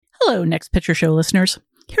Hello, Next Picture Show listeners.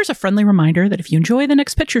 Here's a friendly reminder that if you enjoy the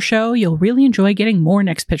Next Picture Show, you'll really enjoy getting more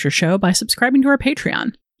Next Picture Show by subscribing to our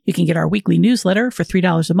Patreon. You can get our weekly newsletter for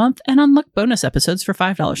 $3 a month and unlock bonus episodes for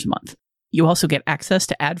 $5 a month. You also get access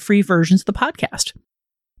to ad-free versions of the podcast.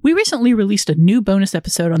 We recently released a new bonus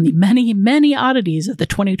episode on the many, many oddities of the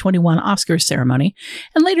 2021 Oscars ceremony,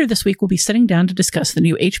 and later this week we'll be sitting down to discuss the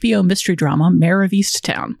new HBO mystery drama, Mare of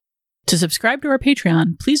Easttown. To subscribe to our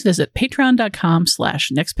Patreon, please visit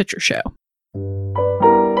patreon.com/nextpictureshow.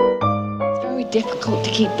 It's very difficult to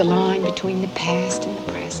keep the line between the past and the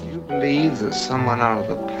present. Do you believe that someone out of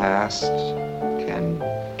the past can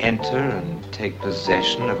enter and take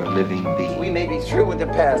possession of a living being? We may be through with the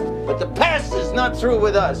past, but the past is not through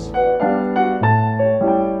with us.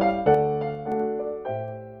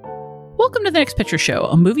 Welcome to the Next Picture Show,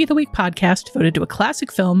 a Movie of the Week podcast devoted to a classic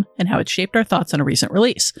film and how it shaped our thoughts on a recent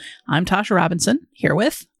release. I'm Tasha Robinson, here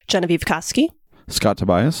with Genevieve Koski, Scott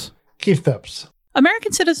Tobias, Keith Phipps.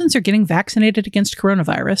 American citizens are getting vaccinated against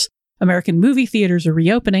coronavirus, American movie theaters are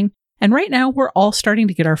reopening, and right now we're all starting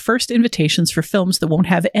to get our first invitations for films that won't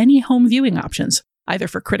have any home viewing options, either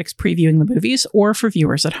for critics previewing the movies or for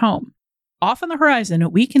viewers at home. Off on the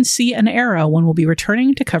horizon, we can see an era when we'll be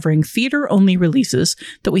returning to covering theater-only releases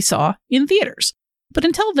that we saw in theaters. But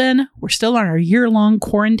until then, we're still on our year-long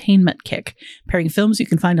quarantainment kick, pairing films you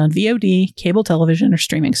can find on VOD, cable television, or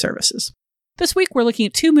streaming services. This week, we're looking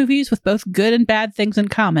at two movies with both good and bad things in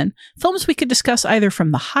common, films we could discuss either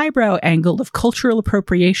from the highbrow angle of cultural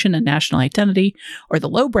appropriation and national identity, or the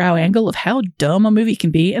lowbrow angle of how dumb a movie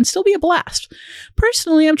can be and still be a blast.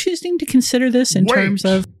 Personally, I'm choosing to consider this in terms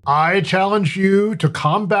of... I challenge you to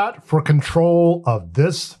combat for control of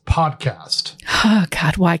this podcast. Oh,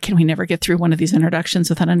 God, why can we never get through one of these introductions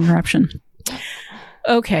without an interruption?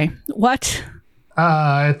 Okay, what?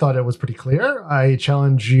 I thought it was pretty clear. I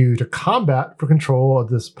challenge you to combat for control of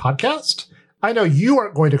this podcast. I know you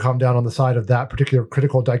aren't going to come down on the side of that particular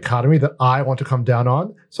critical dichotomy that I want to come down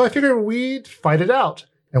on, so I figured we'd fight it out.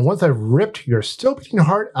 And once I've ripped your still beating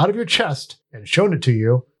heart out of your chest and shown it to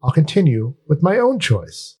you, I'll continue with my own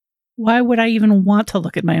choice. Why would I even want to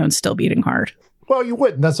look at my own still beating heart? Well, you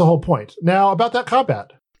wouldn't. That's the whole point. Now, about that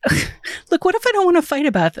combat. Look, what if I don't want to fight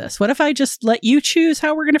about this? What if I just let you choose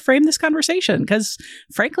how we're going to frame this conversation? Because,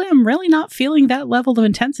 frankly, I'm really not feeling that level of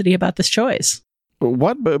intensity about this choice.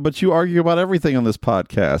 What? But you argue about everything on this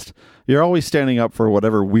podcast. You're always standing up for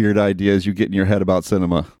whatever weird ideas you get in your head about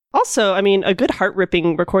cinema. Also, I mean, a good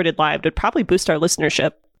heart-ripping recorded live would probably boost our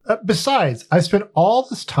listenership. Besides, I spent all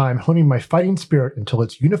this time honing my fighting spirit until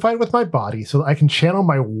it's unified with my body so that I can channel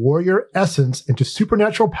my warrior essence into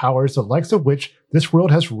supernatural powers the likes of which this world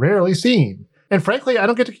has rarely seen. And frankly, I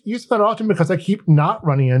don't get to use them that often because I keep not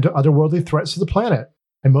running into otherworldly threats to the planet.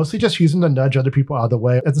 I mostly just use them to nudge other people out of the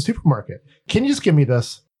way at the supermarket. Can you just give me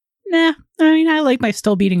this? Nah, I mean, I like my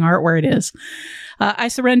still beating heart where it is. I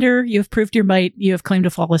surrender. You have proved your might. You have claimed a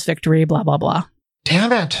flawless victory, blah, blah, blah.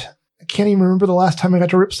 Damn it. I can't even remember the last time I got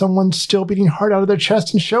to rip someone's still beating heart out of their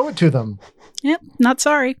chest and show it to them. Yep, not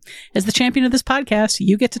sorry. As the champion of this podcast,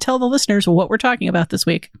 you get to tell the listeners what we're talking about this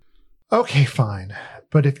week. Okay, fine.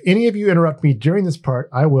 But if any of you interrupt me during this part,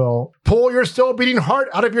 I will pull your still beating heart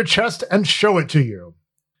out of your chest and show it to you.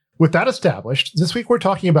 With that established, this week we're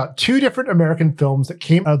talking about two different American films that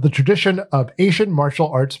came out of the tradition of Asian martial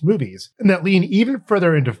arts movies, and that lean even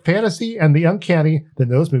further into fantasy and the uncanny than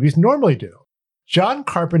those movies normally do. John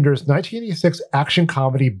Carpenter's 1986 action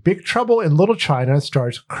comedy Big Trouble in Little China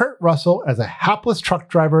stars Kurt Russell as a hapless truck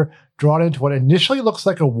driver drawn into what initially looks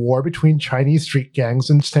like a war between Chinese street gangs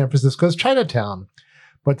in San Francisco's Chinatown.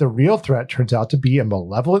 But the real threat turns out to be a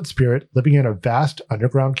malevolent spirit living in a vast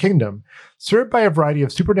underground kingdom, served by a variety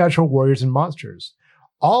of supernatural warriors and monsters,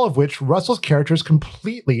 all of which Russell's character is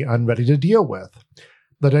completely unready to deal with.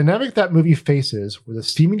 The dynamic that movie faces, where the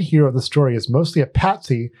seeming hero of the story is mostly a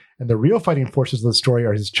patsy, and the real fighting forces of the story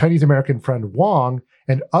are his Chinese-American friend Wong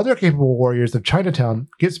and other capable warriors of Chinatown,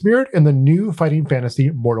 gets mirrored in the new fighting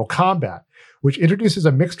fantasy Mortal Kombat, which introduces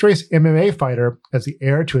a mixed-race MMA fighter as the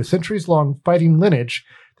heir to a centuries-long fighting lineage,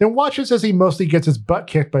 then watches as he mostly gets his butt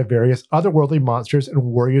kicked by various otherworldly monsters and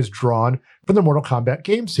warriors drawn from the Mortal Kombat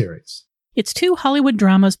game series. It's two Hollywood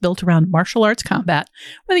dramas built around martial arts combat,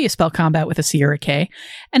 whether you spell combat with a C or a K,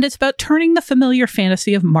 and it's about turning the familiar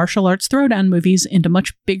fantasy of martial arts throwdown movies into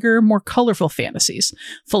much bigger, more colorful fantasies,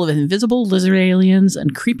 full of invisible lizard aliens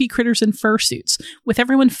and creepy critters in fursuits, with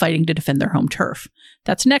everyone fighting to defend their home turf.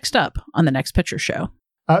 That's next up on the Next Picture Show.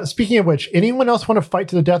 Speaking of which, anyone else want to fight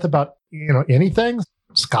to the death about, anything?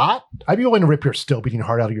 Scott, I'd be willing to rip your still beating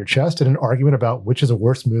heart out of your chest in an argument about which is a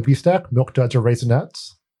worse movie stack, Milk Duds or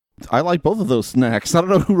Raisinets. I like both of those snacks. I don't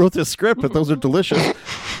know who wrote this script, but those are delicious.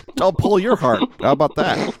 I'll pull your heart. How about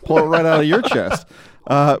that? Pull it right out of your chest.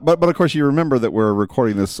 But of course, you remember that we're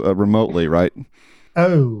recording this remotely, right?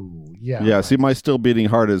 Oh, yeah. Yeah, see, my still beating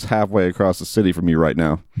heart is halfway across the city from you right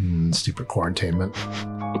now. Stupid quarantainment.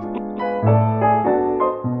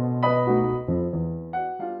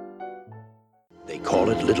 They call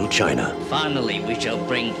it Little China. Finally, we shall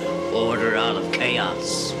bring order out of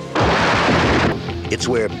chaos. It's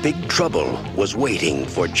where Big Trouble was waiting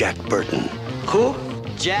for Jack Burton. Who?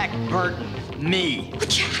 Jack Burton. Me.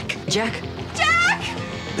 Jack.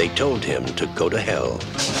 They told him to go to hell.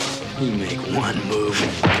 You make one move.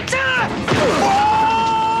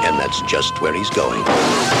 And that's just where he's going.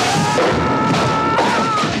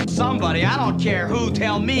 Somebody, I don't care who,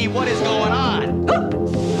 tell me what is going on.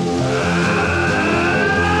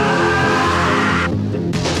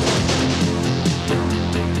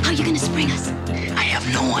 How are you going to spring us? I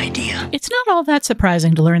have no idea. It's not all that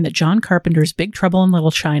surprising to learn that John Carpenter's Big Trouble in Little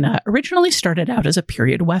China originally started out as a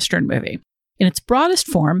period Western movie. In its broadest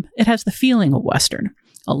form, it has the feeling of Western.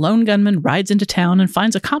 A lone gunman rides into town and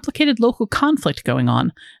finds a complicated local conflict going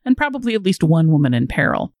on, and probably at least one woman in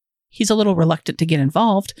peril. He's a little reluctant to get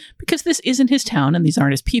involved, because this isn't his town and these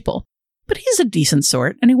aren't his people. But he's a decent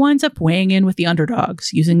sort, and he winds up weighing in with the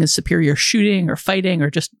underdogs, using his superior shooting or fighting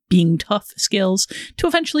or just being tough skills to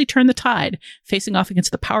eventually turn the tide, facing off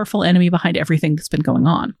against the powerful enemy behind everything that's been going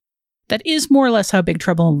on. That is more or less how Big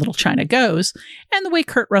Trouble in Little China goes, and the way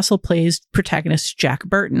Kurt Russell plays protagonist Jack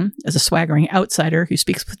Burton, as a swaggering outsider who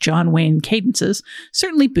speaks with John Wayne cadences,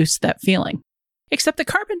 certainly boosts that feeling. Except that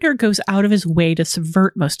Carpenter goes out of his way to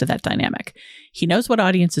subvert most of that dynamic. He knows what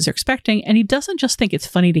audiences are expecting, and he doesn't just think it's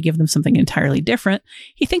funny to give them something entirely different.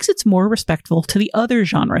 He thinks it's more respectful to the other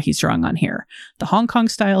genre he's drawing on here, the Hong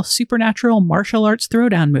Kong-style supernatural martial arts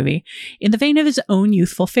throwdown movie, in the vein of his own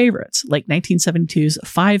youthful favorites, like 1972's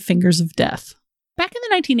Five Fingers of Death. Back in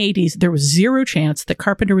the 1980s, there was zero chance that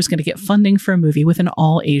Carpenter was going to get funding for a movie with an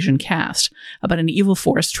all-Asian cast, about an evil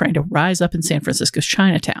force trying to rise up in San Francisco's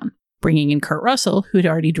Chinatown. Bringing in Kurt Russell, who'd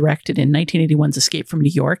already directed in 1981's Escape from New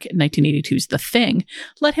York and 1982's The Thing,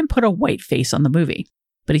 let him put a white face on the movie.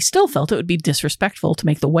 But he still felt it would be disrespectful to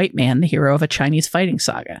make the white man the hero of a Chinese fighting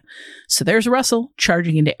saga. So there's Russell,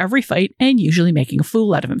 charging into every fight and usually making a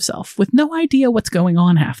fool out of himself, with no idea what's going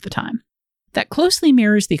on half the time. That closely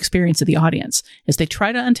mirrors the experience of the audience as they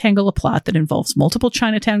try to untangle a plot that involves multiple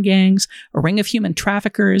Chinatown gangs, a ring of human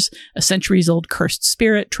traffickers, a centuries-old cursed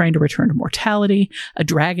spirit trying to return to mortality, a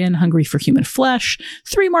dragon hungry for human flesh,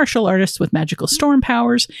 3 martial artists with magical storm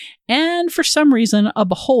powers, and, for some reason, a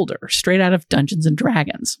beholder straight out of Dungeons &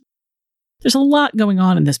 Dragons. There's a lot going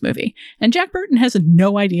on in this movie, and Jack Burton has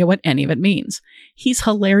no idea what any of it means. He's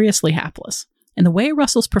hilariously hapless. And the way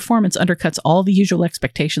Russell's performance undercuts all the usual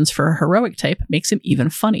expectations for a heroic type makes him even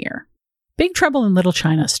funnier. Big Trouble in Little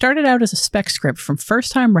China started out as a spec script from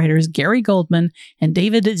first-time writers Gary Goldman and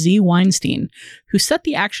David Z. Weinstein, who set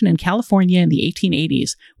the action in California in the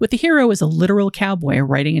 1880s, with the hero as a literal cowboy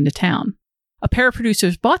riding into town. A pair of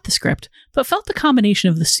producers bought the script, but felt the combination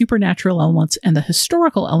of the supernatural elements and the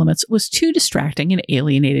historical elements was too distracting and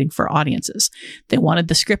alienating for audiences. They wanted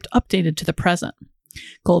the script updated to the present.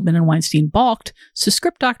 Goldman and Weinstein balked, so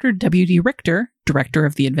script doctor W.D. Richter, director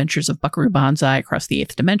of The Adventures of Buckaroo Banzai Across the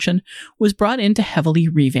Eighth Dimension, was brought in to heavily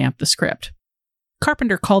revamp the script.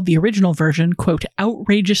 Carpenter called the original version, quote,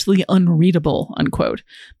 outrageously unreadable, unquote,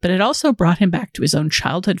 but it also brought him back to his own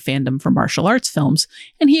childhood fandom for martial arts films,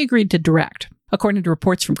 and he agreed to direct. According to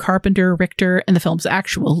reports from Carpenter, Richter, and the film's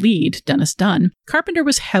actual lead, Dennis Dunn, Carpenter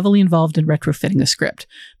was heavily involved in retrofitting the script,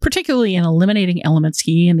 particularly in eliminating elements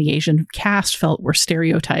he and the Asian cast felt were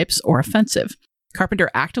stereotypes or offensive. Carpenter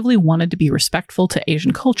actively wanted to be respectful to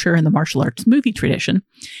Asian culture and the martial arts movie tradition,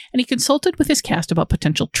 and he consulted with his cast about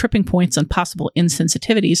potential tripping points and possible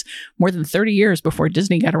insensitivities more than 30 years before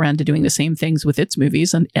Disney got around to doing the same things with its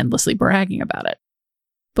movies and endlessly bragging about it.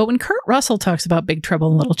 But when Kurt Russell talks about Big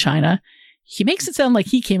Trouble in Little China, he makes it sound like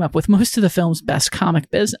he came up with most of the film's best comic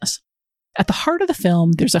business. At the heart of the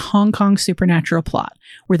film, there's a Hong Kong supernatural plot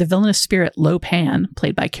where the villainous spirit Lo Pan,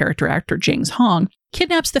 played by character actor James Hong,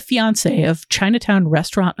 kidnaps the fiancée of Chinatown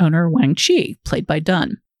restaurant owner Wang Chi, played by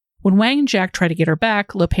Dunn. When Wang and Jack try to get her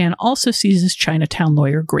back, Lo Pan also seizes Chinatown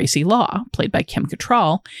lawyer Gracie Law, played by Kim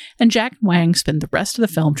Cattrall, and Jack and Wang spend the rest of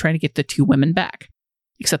the film trying to get the 2 women back.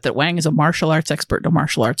 Except that Wang is a martial arts expert in a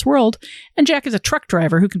martial arts world, and Jack is a truck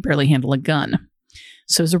driver who can barely handle a gun.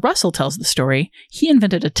 So as Russell tells the story, he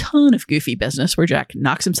invented a ton of goofy business where Jack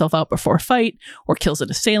knocks himself out before a fight, or kills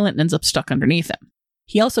an assailant and ends up stuck underneath him.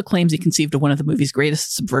 He also claims he conceived of one of the movie's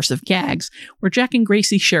greatest subversive gags, where Jack and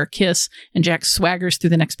Gracie share a kiss, and Jack swaggers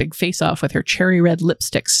through the next big face-off with her cherry red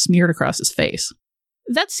lipstick smeared across his face.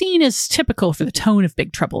 That scene is typical for the tone of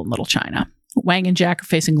Big Trouble in Little China. Wang and Jack are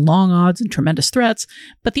facing long odds and tremendous threats,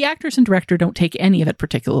 but the actors and director don't take any of it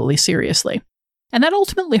particularly seriously. And that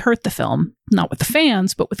ultimately hurt the film, not with the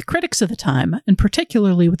fans, but with the critics of the time, and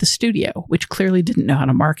particularly with the studio, which clearly didn't know how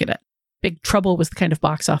to market it. Big Trouble was the kind of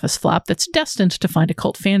box office flop that's destined to find a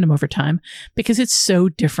cult fandom over time because it's so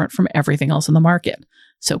different from everything else in the market.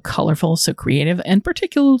 So colorful, so creative, and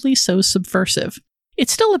particularly so subversive.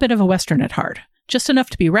 It's still a bit of a Western at heart, just enough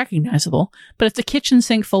to be recognizable, but it's a kitchen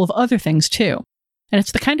sink full of other things too. And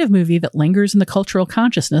it's the kind of movie that lingers in the cultural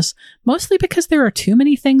consciousness, mostly because there are too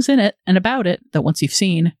many things in it and about it that once you've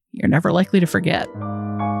seen, you're never likely to forget.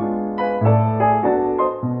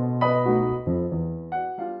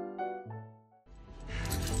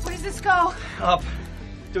 Where does this go? Up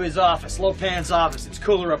to his office, Lopan's office. It's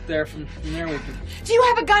cooler up there. From there we can... Do you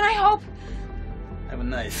have a gun, I hope? I have a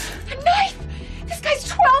knife. A knife? This guy's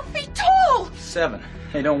 12 feet tall! 7.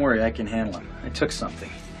 Hey, don't worry, I can handle him. I took something.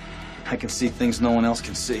 I can see things no one else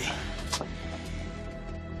can see.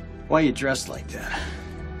 Why are you dressed like that?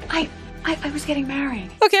 I was getting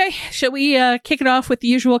married. Okay, shall we kick it off with the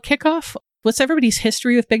usual kickoff? What's everybody's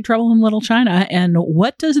history with Big Trouble in Little China, and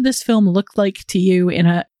what does this film look like to you in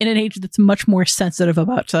an age that's much more sensitive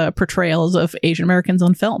about portrayals of Asian Americans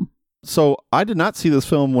on film? So I did not see this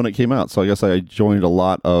film when it came out, so I guess I joined a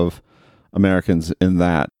lot of Americans in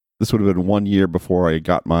that. This would have been 1 year before I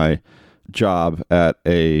got my job at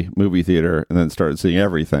a movie theater and then started seeing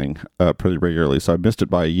everything pretty regularly. So I missed it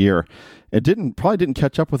by a year. It probably didn't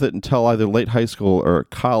catch up with it until either late high school or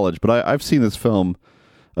college, but I've seen this film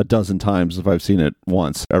a dozen times if I've seen it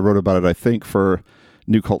once. I wrote about it, I think, for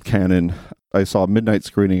New Cult Canon. I saw a midnight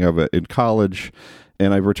screening of it in college,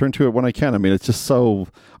 and I return to it when I can. I mean, it's just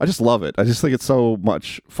I just love it. I just think it's so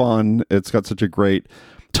much fun. It's got such a great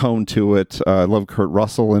tone to it. I love Kurt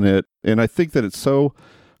Russell in it, and I think that it's so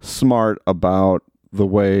smart about the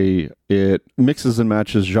way it mixes and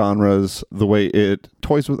matches genres, the way it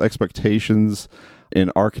toys with expectations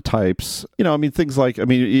and archetypes. I mean, things like, of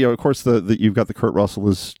course, you've got the Kurt Russell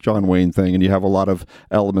as John Wayne thing, and you have a lot of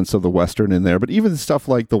elements of the Western in there, but even stuff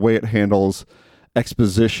like the way it handles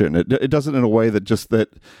exposition, it does it in a way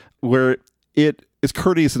where it is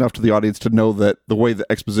courteous enough to the audience to know that the way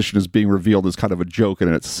the exposition is being revealed is kind of a joke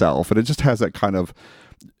in itself, and it just has that kind of,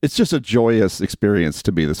 it's just a joyous experience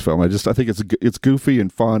to me, this film. I think it's goofy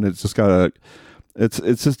and fun. It's just got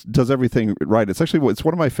it's just does everything right. It's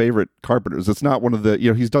one of my favorite Carpenters. It's not one of the,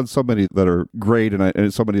 he's done so many that are great,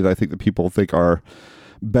 and so many that I think that people think are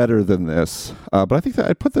better than this. But I think that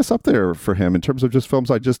I'd put this up there for him in terms of just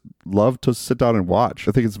films I just love to sit down and watch.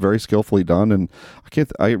 I think it's very skillfully done, and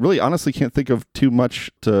I really honestly can't think of too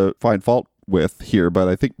much to find fault with here, but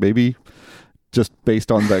I think maybe just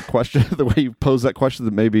based on that question, the way you pose that question,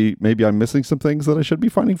 that maybe I'm missing some things that I should be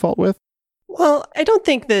finding fault with. Well, I don't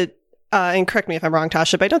think that, and correct me if I'm wrong,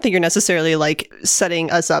 Tasha, but I don't think you're necessarily setting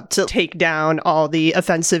us up to take down all the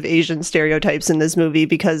offensive Asian stereotypes in this movie,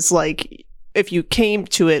 because if you came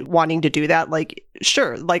to it wanting to do that,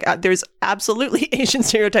 sure, there's absolutely Asian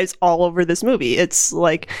stereotypes all over this movie. It's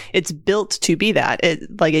it's built to be that. It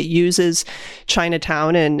uses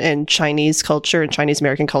Chinatown and Chinese culture and Chinese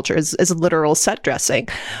American culture as literal set dressing.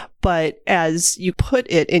 But as you put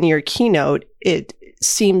it in your keynote, it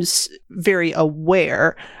seems very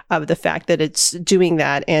aware of the fact that it's doing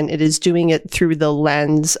that, and it is doing it through the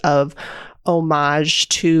lens of homage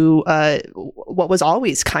to what was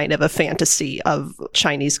always kind of a fantasy of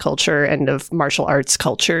Chinese culture and of martial arts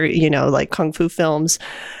culture, like kung fu films.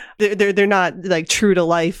 They're not true to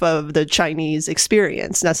life of the Chinese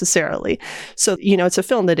experience necessarily. So, it's a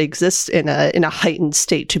film that exists in a heightened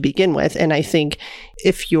state to begin with. And I think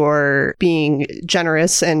if you're being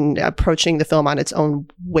generous and approaching the film on its own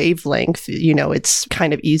wavelength, it's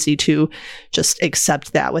kind of easy to just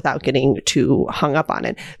accept that without getting too hung up on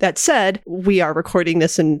it. That said, we are recording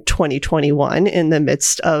this in 2021 in the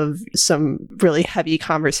midst of some really heavy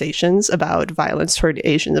conversations about violence toward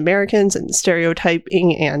Asian Americans and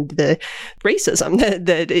stereotyping and the racism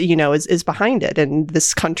that is behind it. And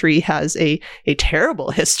this country has a terrible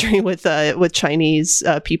history with Chinese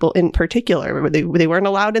people in particular. They weren't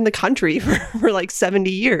allowed in the country for 70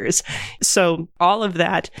 years. So all of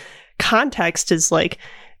that context is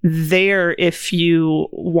there if you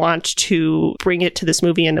want to bring it to this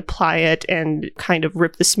movie and apply it and kind of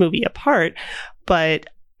rip this movie apart. But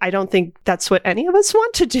I don't think that's what any of us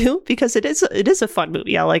want to do, because it is a fun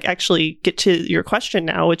movie. I'll actually get to your question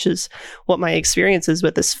now, which is what my experience is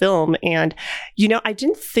with this film. And, I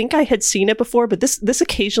didn't think I had seen it before, but this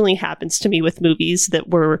occasionally happens to me with movies that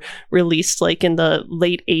were released in the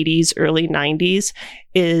late 80s, early 90s,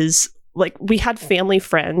 is like we had family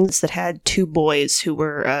friends that had 2 boys who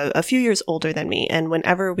were a few years older than me. And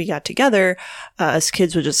whenever we got together, us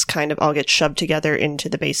kids would just kind of all get shoved together into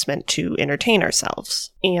the basement to entertain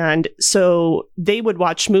ourselves. And so they would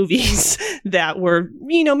watch movies that were,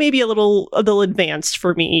 maybe a little advanced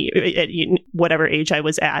for me at whatever age I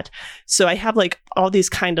was at. So I have like all these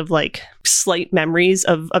kind of like slight memories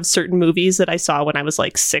of certain movies that I saw when I was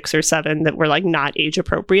like 6 or 7 that were like not age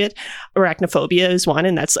appropriate. Arachnophobia is one,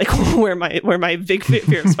 and that's like where my big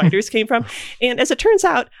fear of spiders came from. And as it turns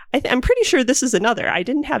out, I'm pretty sure this is another. I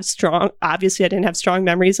didn't have strong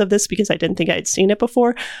memories of this because I didn't think I had seen it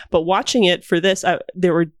before. But watching it for this,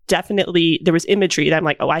 there was imagery that I'm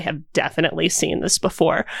like, oh, I have definitely seen this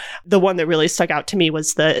before. The one that really stuck out to me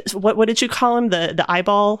was what did you call him? The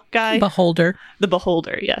eyeball guy? Beholder. The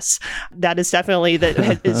Beholder, yes. That is definitely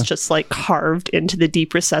that is just like carved into the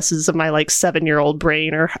deep recesses of my like 7-year-old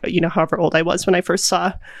brain, or however old I was when I first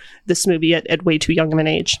saw this movie at way too young of an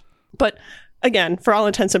age. But again, for all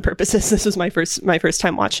intents and purposes, this was my first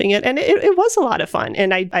time watching it, and it was a lot of fun.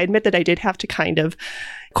 And I admit that I did have to kind of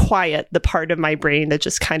quiet the part of my brain that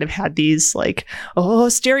just kind of had these like,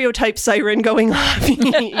 stereotype siren going off,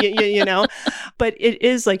 But it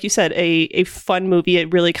is, like you said, a fun movie.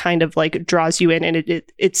 It really kind of like draws you in, and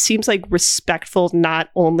it seems like respectful not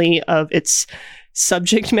only of its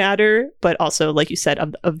subject matter, but also, like you said,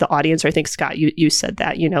 of the audience. Or I think, Scott, you said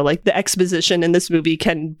that, like the exposition in this movie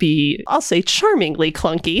can be, I'll say, charmingly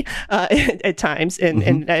clunky at times,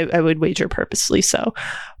 and I would wager purposely so.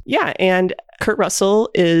 Yeah, and Kurt Russell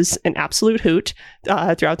is an absolute hoot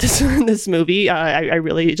throughout this movie. I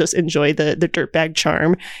really just enjoy the dirtbag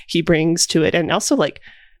charm he brings to it, and also like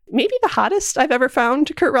maybe the hottest I've ever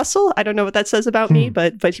found Kurt Russell. I don't know what that says about me,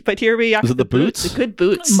 but here we are. Is it the boots? The good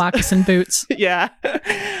boots. Moccasin boots. Yeah.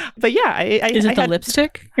 But yeah. Is it the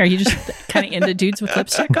lipstick? Are you just kind of into dudes with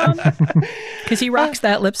lipstick on? Because he rocks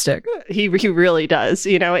that lipstick. He really does,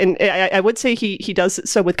 and I would say he does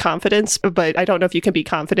so with confidence, but I don't know if you can be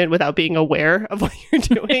confident without being aware of what you're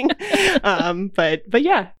doing. But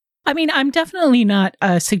yeah. I mean, I'm definitely not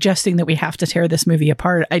suggesting that we have to tear this movie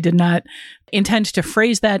apart. I did not intend to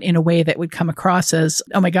phrase that in a way that would come across as,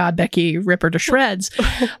 oh my God, Becky, rip her to shreds.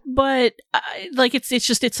 But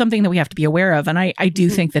it's something that we have to be aware of. And I do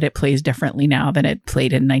think that it plays differently now than it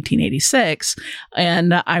played in 1986.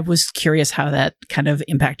 And I was curious how that kind of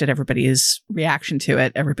impacted everybody's reaction to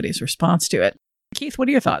it, everybody's response to it. Keith, what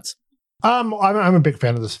are your thoughts? I'm a big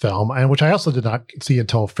fan of this film, and which I also did not see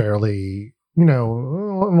until fairly, in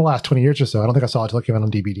the last 20 years or so. I don't think I saw it until it came out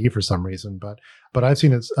on DVD for some reason, but I've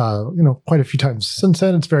seen it, quite a few times since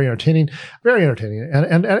then. It's very entertaining.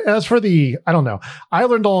 And as for I don't know, I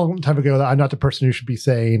learned a long time ago that I'm not the person who should be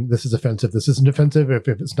saying this is offensive, this isn't offensive, if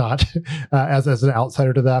it's not, as an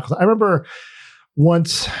outsider to that. Because I remember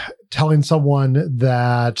once telling someone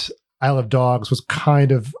that Isle of Dogs was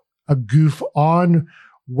kind of a goof on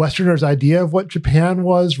Westerners' idea of what Japan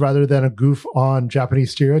was, rather than a goof on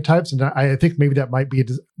Japanese stereotypes. And I think maybe that might be,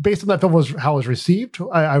 based on that film, was how it was received.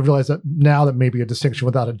 I realize that now that may be a distinction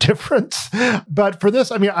without a difference. But for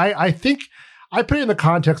this, I mean, I think I put it in the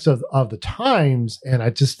context of the times, and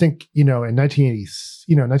I just think, in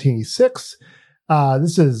 1986,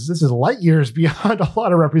 this is light years beyond a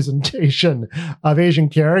lot of representation of Asian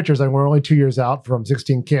characters, and we're only 2 years out from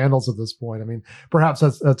 16 Candles at this point. I mean, perhaps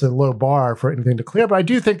that's a low bar for anything to clear, but I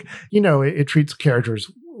do think, it treats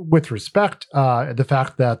characters with respect. The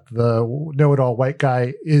fact that the know-it-all white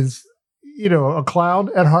guy is, a clown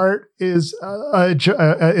at heart is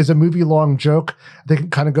a movie-long joke. I think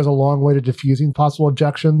it kind of goes a long way to diffusing possible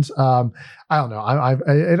objections. I don't know.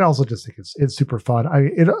 I also just think it's super fun.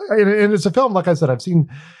 And it's a film, like I said, I've seen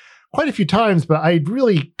quite a few times, but I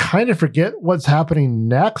really kind of forget what's happening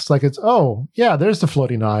next. Like there's the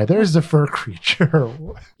floating eye, there's the fur creature.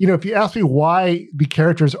 If you ask me why the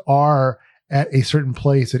characters are at a certain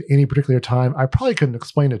place at any particular time, I probably couldn't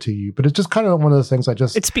explain it to you, but it's just kind of one of those things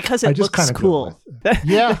it's because it looks cool.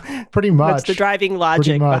 Yeah, pretty much. That's the driving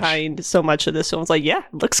logic behind so much of this film. It's like, yeah,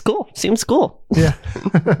 it looks cool. Seems cool. Yeah.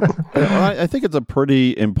 I think it's a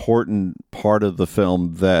pretty important part of the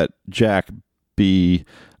film that Jack be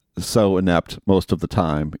so inept most of the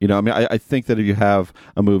time. I think that if you have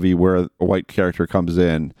a movie where a white character comes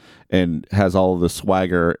in and has all of the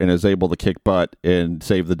swagger and is able to kick butt and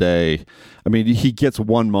save the day, I mean, he gets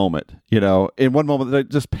one moment, in one moment that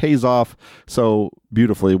just pays off so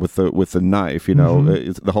beautifully with the knife,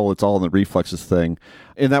 it's all in the reflexes thing.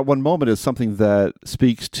 And that one moment is something that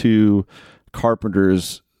speaks to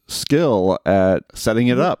Carpenter's skill at setting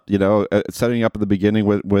it up. Setting up at the beginning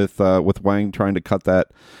with Wang trying to cut that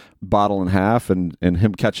bottle in half and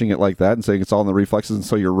him catching it like that and saying it's all in the reflexes, and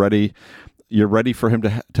so you're ready for him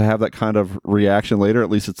to have that kind of reaction later.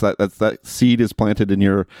 At least it's that seed is planted in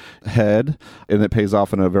your head, and it pays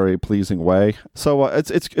off in a very pleasing way. So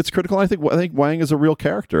it's critical. I think Wang is a real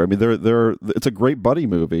character. I mean, it's a great buddy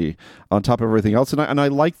movie on top of everything else, and I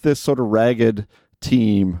like this sort of ragged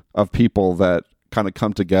team of people that kind of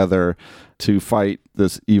come together to fight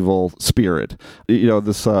this evil spirit.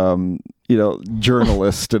 This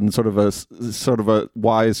journalist and sort of a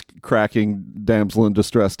wise cracking damsel in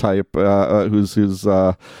distress type who's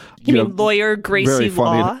you mean lawyer Gracie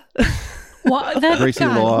Law? Gracie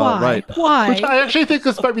Law, right? Why? Which I actually think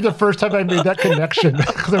this might be the first time I made that connection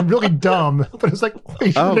because I'm really dumb. But it's like,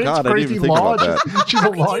 wait, oh god, I didn't even think about that. She's a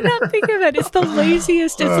lawyer. Did you not think of that? It's the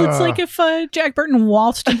laziest. It's like if Jack Burton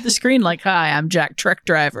waltzed into the screen like, "Hi, I'm Jack Truck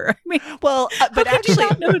Driver." I mean, well, but actually,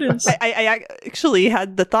 not notice? I actually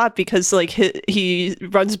had the thought because like he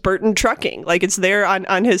runs Burton Trucking, like it's there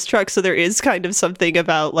on his truck, so there is kind of something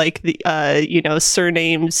about like the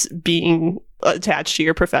surnames being attached to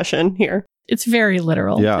your profession here. It's very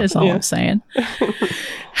literal, is all I'm saying.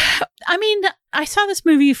 I mean, I saw this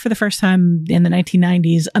movie for the first time in the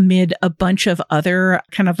 1990s amid a bunch of other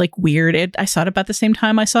kind of like weird. I saw it about the same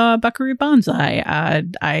time I saw Buckaroo Banzai.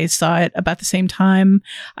 I saw it about the same time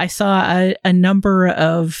I saw a number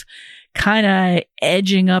of kind of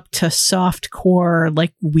edging up to softcore,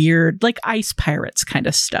 like weird, like Ice Pirates kind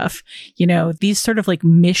of stuff. These sort of like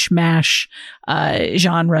mishmash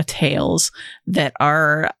genre tales that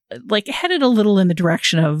are like headed a little in the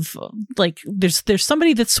direction of like there's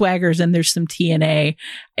somebody that swaggers and there's some TNA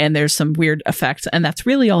and there's some weird effects, and that's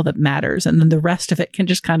really all that matters, and then the rest of it can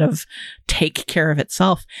just kind of take care of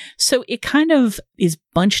itself. So it kind of is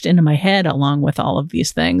bunched into my head along with all of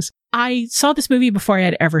these things. I saw this movie before I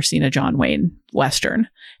had ever seen a John Wayne Western.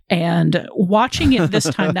 And watching it this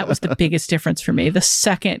time, that was the biggest difference for me. The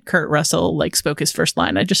second Kurt Russell spoke his first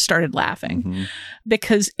line, I just started laughing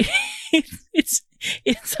because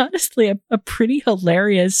it's honestly a pretty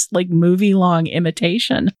hilarious, movie long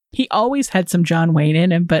imitation. He always had some John Wayne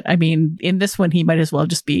in him, but I mean, in this one, he might as well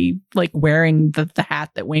just be wearing the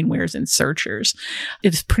hat that Wayne wears in Searchers.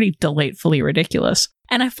 It's pretty delightfully ridiculous.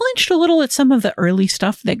 And I flinched a little at some of the early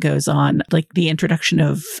stuff that goes on, like the introduction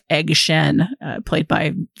of Egg Shen, played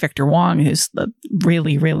by Victor Wong, who's the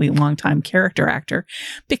really, really long-time character actor,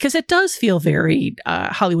 because it does feel very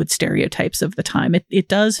Hollywood stereotypes of the time. It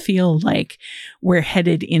does feel like we're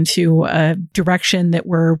headed into a direction that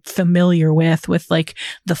we're familiar with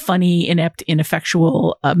the funny, inept,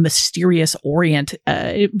 ineffectual, mysterious Orient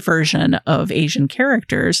version of Asian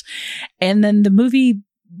characters. And then the movie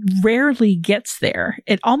rarely gets there.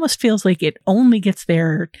 It almost feels like it only gets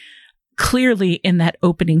there clearly in that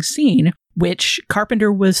opening scene, which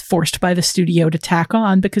Carpenter was forced by the studio to tack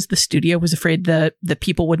on because the studio was afraid the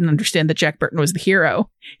people wouldn't understand that Jack Burton was the hero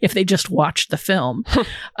if they just watched the film.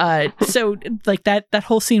 So that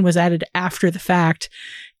whole scene was added after the fact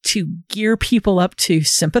to gear people up to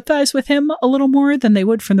sympathize with him a little more than they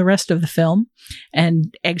would from the rest of the film.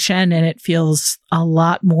 And Egg Shen in it feels a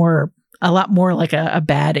lot more like a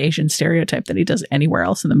bad Asian stereotype than he does anywhere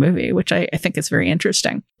else in the movie, which I think is very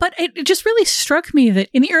interesting. But it just really struck me that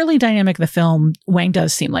in the early dynamic of the film, Wang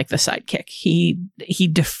does seem like the sidekick. He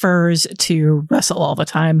defers to Russell all the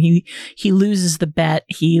time. He loses the bet.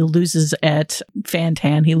 He loses at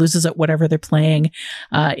Fan-Tan. He loses at whatever they're playing.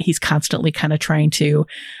 He's constantly kind of trying to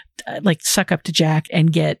suck up to Jack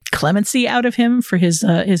and get clemency out of him for his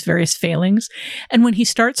various failings. And when he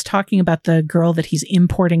starts talking about the girl that he's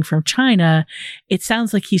importing from China, it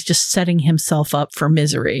sounds like he's just setting himself up for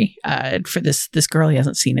misery for this girl he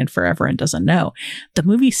hasn't seen in forever and doesn't know. The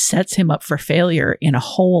movie sets him up for failure in a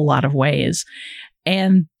whole lot of ways.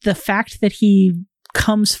 And the fact that he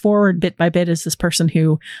comes forward bit by bit as this person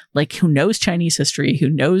who knows Chinese history, who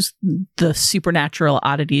knows the supernatural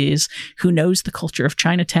oddities, who knows the culture of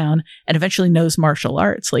Chinatown, and eventually knows martial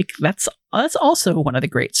arts. That's also one of the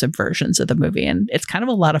great subversions of the movie, and it's kind of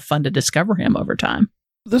a lot of fun to discover him over time.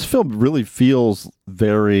 This film really feels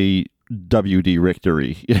very W.D.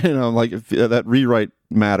 Richtery. That rewrite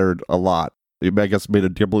mattered a lot. I guess made a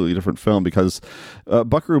completely different film because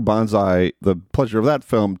Buckaroo Banzai, the pleasure of that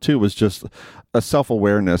film too, was just a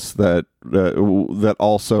self-awareness that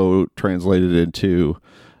also translated into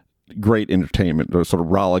great entertainment, or sort of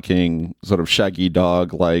rollicking, sort of Shaggy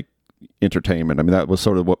Dog-like entertainment. I mean, that was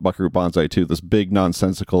sort of what Buckaroo Banzai too, this big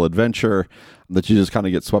nonsensical adventure that you just kind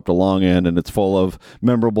of get swept along in, and it's full of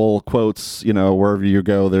memorable quotes, wherever you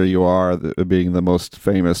go, there you are, being the most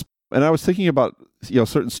famous. And I was thinking about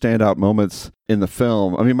certain standout moments in the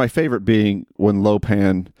film. I mean, my favorite being when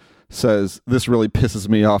Lopan says, "This really pisses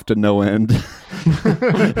me off to no end,"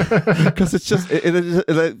 because it's just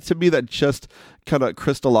to me that just kind of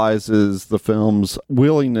crystallizes the film's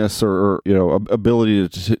willingness or ability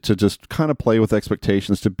to just kind of play with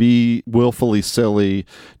expectations, to be willfully silly,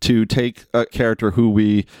 to take a character who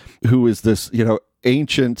is this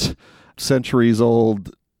ancient, centuries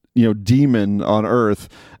old demon on Earth,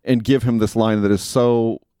 and give him this line that is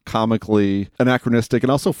so comically anachronistic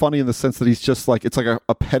and also funny in the sense that he's just like, it's like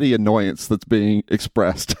a petty annoyance that's being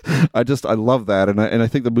expressed. I love that, and I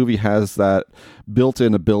think the movie has that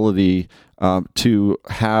built-in ability to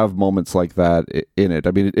have moments like that in it.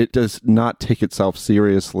 I mean, it does not take itself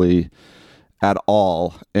seriously at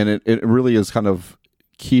all, and it really is kind of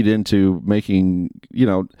keyed into making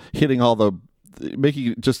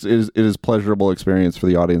it just is as pleasurable experience for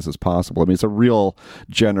the audience as possible. I mean, it's a real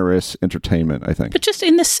generous entertainment, I think. But just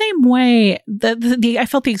in the same way, I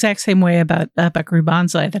felt the exact same way about Buckaroo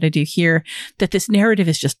Banzai that I do here, that this narrative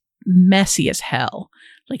is just messy as hell.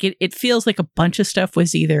 Like it feels like a bunch of stuff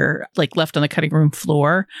was either like left on the cutting room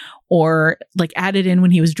floor or like added in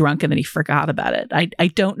when he was drunk and then he forgot about it. I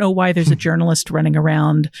don't know why there's a journalist running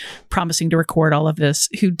around promising to record all of this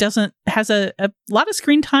who has a lot of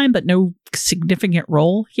screen time but no significant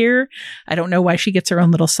role here. I don't know why she gets her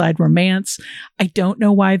own little side romance. I don't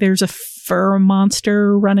know why there's a fur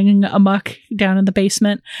monster running amok down in the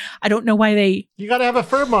basement. I don't know why You got to have a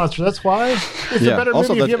fur monster. That's why. It's a better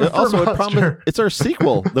movie if you have a fur monster. It's our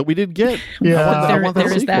sequel that we didn't get. Yeah,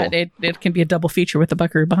 there is that. It can be a double feature with the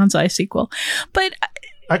Buckaroo Banzai sequel. But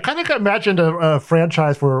I kind of imagined a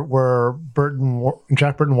franchise where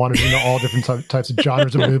Jack Burton wanted all different types of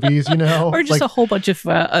genres of movies, or just a whole bunch of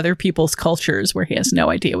other people's cultures where he has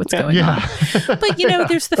no idea what's going on. But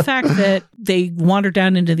there's the fact that they wander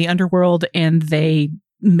down into the underworld and they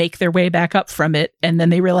make their way back up from it, and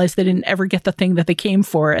then they realize they didn't ever get the thing that they came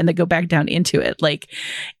for, and they go back down into it. Like,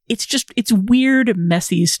 it's weird,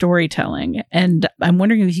 messy storytelling, and I'm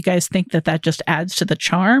wondering if you guys think that just adds to the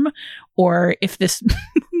charm, or if this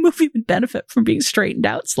movie would benefit from being straightened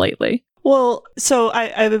out slightly. Well, so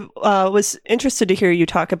I was interested to hear you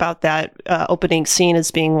talk about that opening scene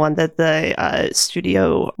as being one that the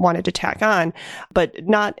studio wanted to tack on, but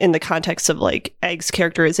not in the context of like Egg's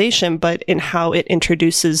characterization, but in how it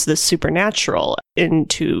introduces the supernatural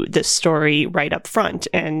into this story right up front.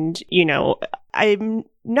 And, I'm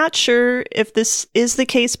not sure if this is the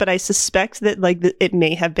case, but I suspect that it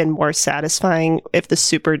may have been more satisfying if the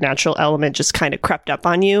supernatural element just kind of crept up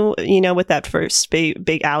on you, with that first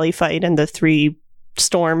big alley fight and the 3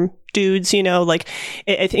 storm dudes,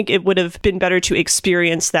 I think it would have been better to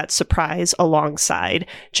experience that surprise alongside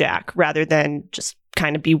Jack rather than just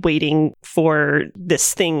kind of be waiting for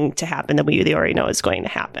this thing to happen that we already know is going to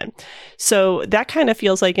happen. So that kind of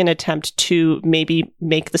feels like an attempt to maybe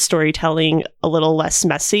make the storytelling a little less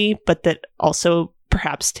messy, but that also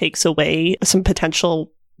perhaps takes away some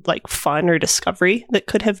potential like fun or discovery that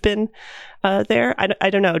could have been there. I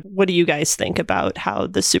don't know. What do you guys think about how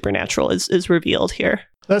the supernatural is revealed here?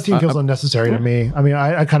 That scene feels unnecessary to me. I mean,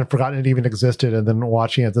 I kind of forgotten it even existed, and then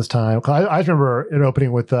watching it this time, I remember it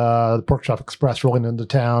opening with the Pork Chop Express rolling into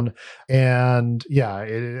town, and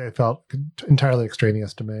it felt entirely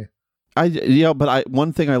extraneous to me.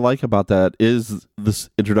 One thing I like about that is this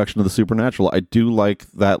introduction of the supernatural. I do like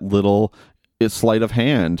that little sleight of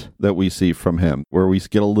hand that we see from him, where we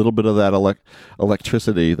get a little bit of that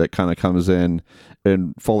electricity that kind of comes in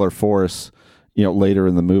fuller force. Later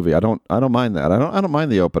in the movie, I don't mind that. I don't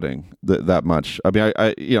mind the opening that much. I mean,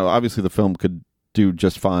 I obviously the film could do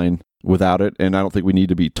just fine without it, and I don't think we need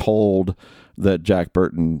to be told that Jack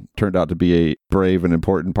Burton turned out to be a brave and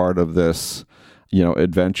important part of this,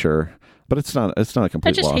 adventure. But it's not a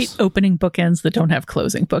complete loss. I just hate opening bookends that don't have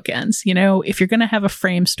closing bookends. If you're going to have a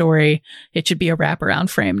frame story, it should be a wraparound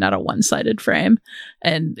frame, not a one-sided frame.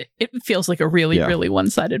 And it feels like a really, really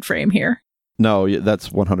one-sided frame here. No, that's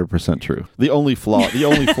 100% true. The only flaw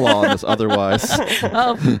in this otherwise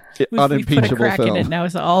we've put a crack in it. Now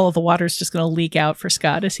all of the water's just going to leak out for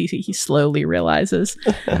Scott as he slowly realizes.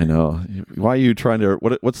 I know. Why are you trying to?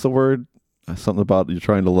 What's the word? Something about you're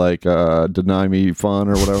trying to deny me fun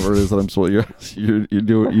or whatever it is that I'm so you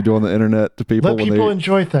do on the internet to people. Let people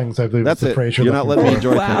enjoy things. I believe that's the phrase you're not letting me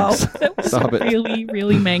enjoy things. That was a really,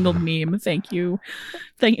 really mangled meme. Thank you,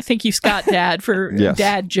 thank you, Scott Dad, for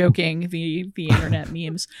dad joking the internet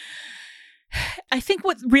memes. I think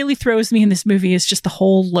what really throws me in this movie is just the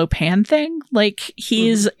whole Lopan thing. Like,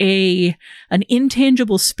 he's an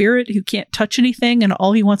intangible spirit who can't touch anything, and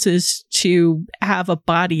all he wants is to have a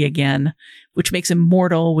body again, which makes him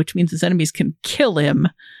mortal, which means his enemies can kill him,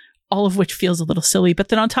 all of which feels a little silly. But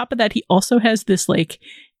then on top of that, he also has this, like,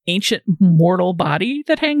 ancient mortal body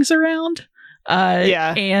that hangs around.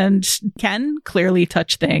 And can clearly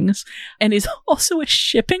touch things, and is also a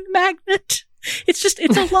shipping magnet. It's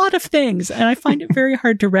a lot of things, and I find it very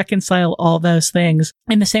hard to reconcile all those things.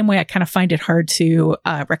 In the same way, I kind of find it hard to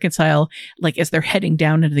reconcile, like, as they're heading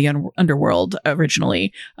down into the underworld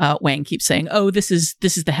originally, Wang keeps saying, oh, this is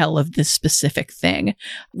the hell of this specific thing,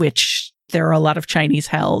 which there are a lot of Chinese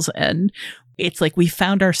hells, and it's like we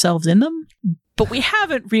found ourselves in them. But we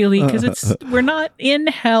haven't really, because we're not in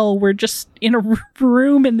hell. We're just in a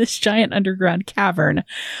room in this giant underground cavern.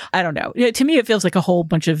 I don't know. To me, it feels like a whole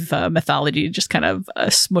bunch of mythology just kind of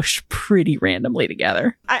smushed pretty randomly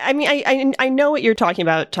together. I mean, I know what you're talking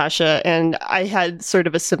about, Tasha, and I had sort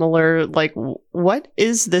of a similar, like, what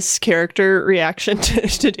is this character reaction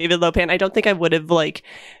to David Lopan? I don't think I would have, like,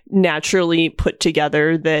 naturally put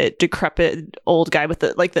together the decrepit old guy with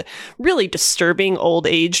the really disturbing old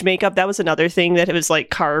age makeup. That was another thing that was, like,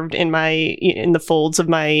 carved in the folds of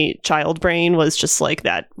my child brain, was just like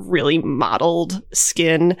that really mottled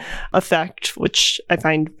skin effect, which I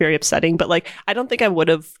find very upsetting. But, like, I don't think I would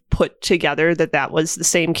have put together that was the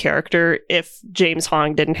same character if James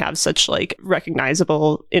Hong didn't have such, like,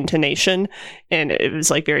 recognizable intonation, and it was,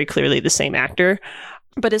 like, very clearly the same actor.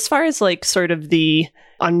 But as far as, like, sort of the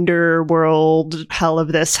underworld, hell of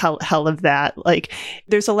this, hell of that, like,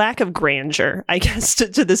 there's a lack of grandeur, I guess,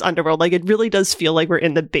 to this underworld. Like, it really does feel like we're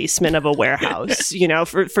in the basement of a warehouse, you know,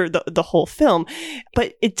 for the whole film.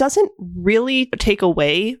 But it doesn't really take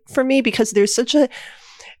away from me, because there's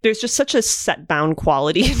just such a set-bound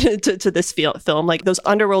quality to this film. Like, those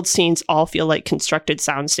underworld scenes all feel like constructed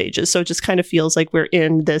sound stages. So it just kind of feels like we're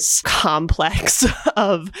in this complex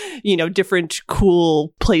of, you know, different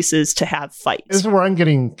cool places to have fights. This is where I'm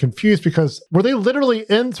getting confused, because were they literally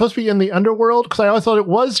supposed to be in the underworld? Because I always thought it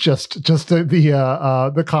was just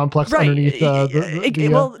the complex underneath.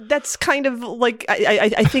 Well, that's kind of like,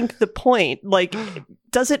 I think the point, like,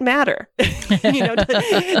 does it matter? Does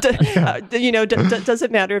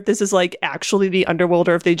it matter if this is, like, actually the underworld,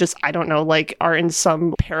 or if they just, I don't know, like, are in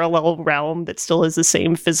some parallel realm that still has the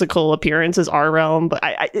same physical appearance as our realm? But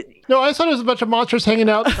I thought it was a bunch of monsters hanging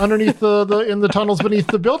out underneath in the tunnels beneath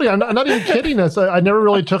the building. I'm not even kidding this. I never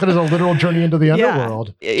really took it as a literal journey into the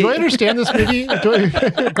underworld. Do I understand this movie?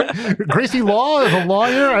 Gracie Law is a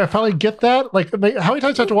lawyer. I finally get that. Like, how many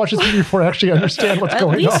times do I have to watch this movie before I actually understand what's going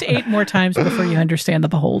on? At least 8 more times before you understand the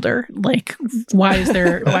Beholder. Like, why is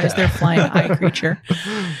there flying eye creature?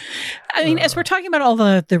 I mean, as we're talking about all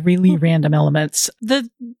the really random elements, the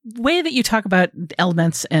way that you talk about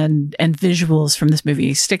elements and visuals from this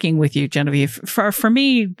movie sticking with you, Genevieve, for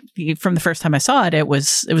me, from the first time I saw it, it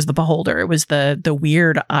was the Beholder. It was the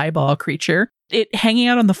weird eyeball creature. It hanging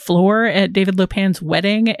out on the floor at David Lopan's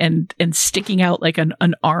wedding and sticking out like an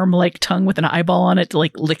arm-like tongue with an eyeball on it to,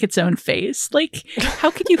 like, lick its own face. Like, how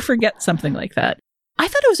could you forget something like that? I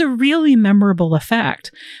thought it was a really memorable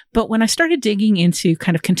effect, but when I started digging into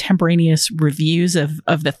kind of contemporaneous reviews of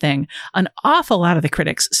the thing, an awful lot of the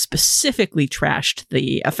critics specifically trashed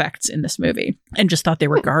the effects in this movie and just thought they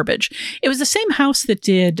were garbage. It was the same house that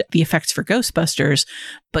did the effects for Ghostbusters,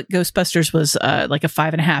 but Ghostbusters was like a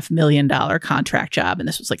 $5.5 million contract job, and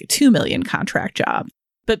this was like a $2 million contract job.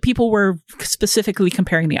 But people were specifically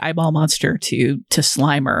comparing the eyeball monster to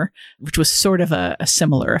Slimer, which was sort of a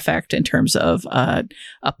similar effect in terms of a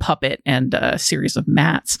puppet and a series of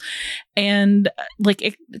mats. And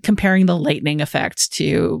comparing the lightning effects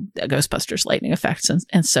to Ghostbusters lightning effects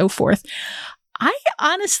and so forth. I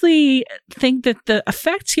honestly think that the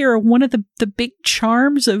effects here are one of the big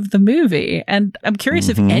charms of the movie. And I'm curious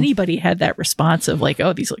if anybody had that response of, like,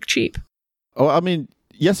 oh, these look cheap. Oh, I mean,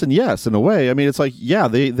 yes and yes, in a way. I mean, it's like, yeah,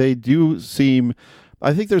 they do seem,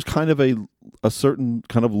 I think there's kind of a certain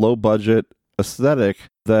kind of low budget aesthetic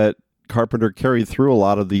that Carpenter carried through a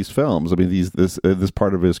lot of these films. I mean, this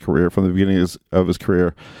part of his career, from the beginning of his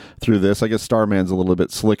career through this. I guess Starman's a little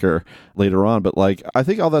bit slicker later on, but, like, I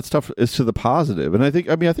think all that stuff is to the positive. And I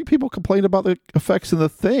think people complain about the effects in The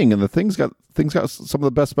Thing, and The Thing's got some of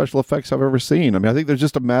the best special effects I've ever seen. I mean, I think there's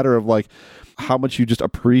just a matter of, like, how much you just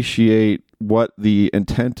appreciate what the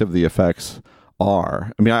intent of the effects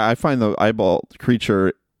are. I mean, I find the eyeball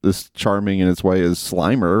creature this charming in its way as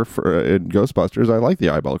Slimer in Ghostbusters. I like the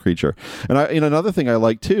eyeball creature. And another thing I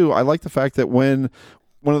like too, I like the fact that when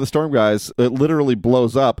one of the storm guys, it literally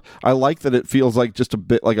blows up. I like that it feels like just a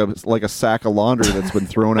bit like a sack of laundry that's been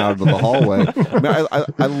thrown out into the hallway.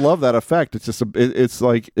 I love that effect. It's just it's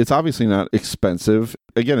like, it's obviously not expensive.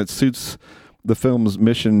 Again, it suits the film's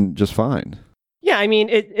mission just fine. Yeah, I mean,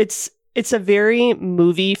 it's a very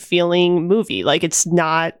movie feeling movie. Like, it's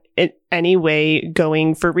not in any way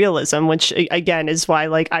going for realism, which again is why,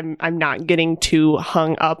 like, I'm not getting too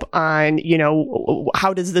hung up on, you know,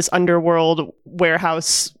 how does this underworld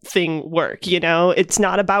warehouse thing work? You know, it's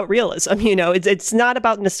not about realism. You know, it's not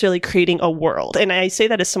about necessarily creating a world. And I say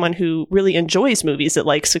that as someone who really enjoys movies that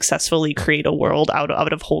like successfully create a world out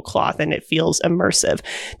of whole cloth and it feels immersive.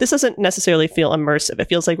 This doesn't necessarily feel immersive. It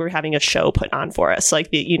feels like we're having a show put on for us. Like,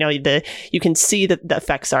 you can see that the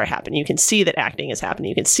effects are happening. You can see that acting is happening.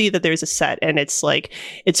 You can see that there's a set, and it's like,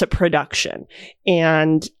 it's a production.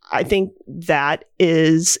 And I think that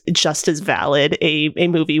is just as valid a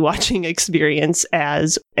movie watching experience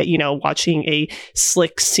as, you know, watching a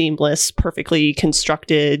slick, seamless, perfectly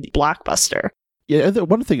constructed blockbuster. Yeah,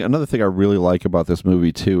 another thing I really like about this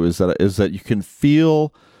movie too is that you can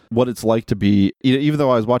feel what it's like to be, you know, even though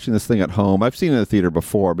I was watching this thing at home, I've seen it in the theater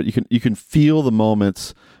before, but you can feel the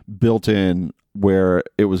moments built in where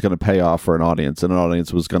it was going to pay off for an audience, and an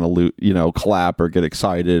audience was going to, you know, clap or get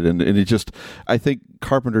excited, and it just, I think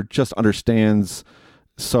Carpenter just understands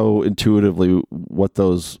so intuitively what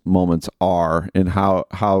those moments are and how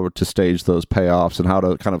to stage those payoffs and how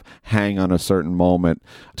to kind of hang on a certain moment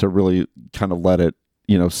to really kind of let it,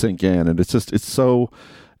 you know, sink in. And it's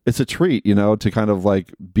a treat, you know, to kind of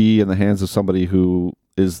like be in the hands of somebody who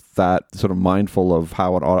is that sort of mindful of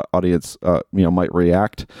how an audience, you know, might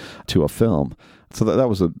react to a film. So that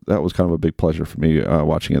was kind of a big pleasure for me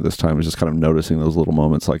watching it this time, was just kind of noticing those little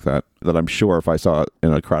moments like that I'm sure if I saw it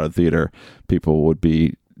in a crowded theater, people would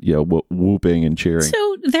be, you know, whooping and cheering.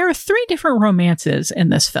 So there are 3 different romances in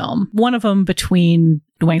this film. One of them between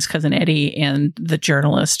Wang's cousin Eddie and the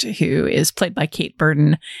journalist, who is played by Kate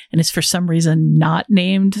Burton and is for some reason not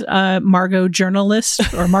named Margot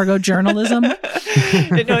Journalist or Margot Journalism.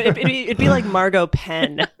 No, it'd be like Margot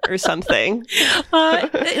Penn or something.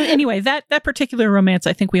 Anyway, that particular romance,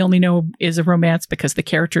 I think we only know is a romance because the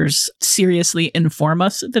characters seriously inform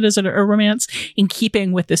us that is a romance. In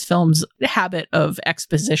keeping with this film's habit of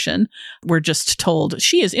exposition, we're just told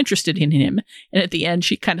she is interested in him, and at the end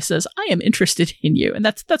she kind of says, "I am interested in you," and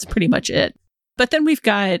that's pretty much it. But then we've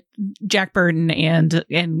got Jack Burton and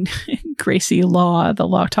Gracie Law, the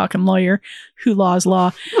law talking lawyer who laws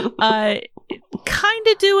law, kind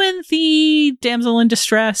of doing the damsel in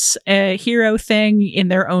distress hero thing in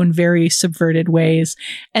their own very subverted ways.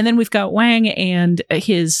 And then we've got Wang and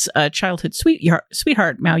his childhood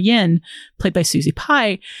sweetheart, Mao Yin, played by Susie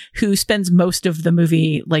Pye, who spends most of the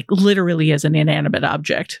movie like literally as an inanimate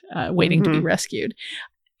object waiting to be rescued.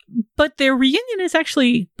 But their reunion is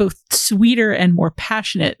actually both sweeter and more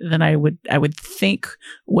passionate than I would think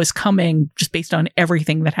was coming, just based on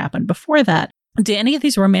everything that happened before that. Do any of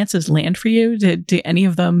these romances land for you? Do any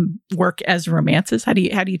of them work as romances? How do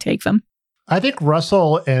you take them? I think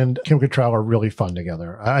Russell and Kim Cattrall are really fun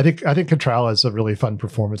together. I think Cattrall has a really fun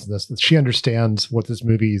performance in this. She understands what this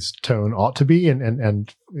movie's tone ought to be,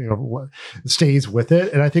 and you know, stays with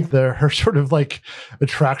it. And I think her sort of like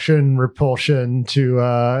attraction, repulsion to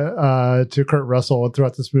Kurt Russell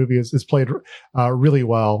throughout this movie is played really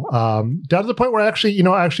well. Down to the point where I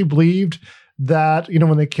actually believed that, you know,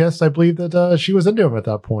 when they kissed, I believe that she was into him at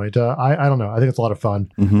that point. I don't know. I think it's a lot of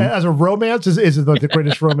fun. Mm-hmm. As a romance, is it like the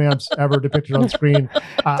greatest romance ever depicted on screen?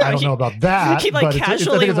 I don't know about that. He like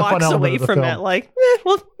casually walks away from it, like,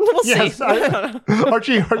 we'll yes, see. Aren't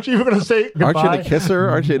you even going to say goodbye? Aren't you going to kiss her?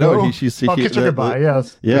 Aren't you? No, kiss her goodbye.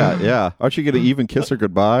 Yes. Yeah. Aren't you going to even kiss her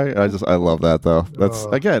goodbye? I love that though. That's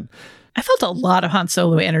again. I felt a lot of Han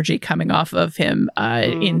Solo energy coming off of him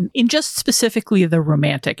in just specifically the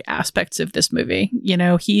romantic aspects of this movie. You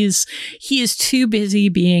know, he is too busy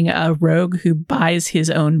being a rogue who buys his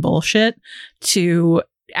own bullshit to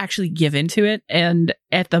actually give into it. And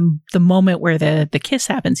at the moment where the kiss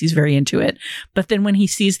happens, he's very into it. But then when he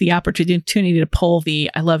sees the opportunity to pull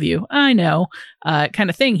the "I love you, I know" kind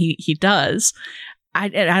of thing, he does. I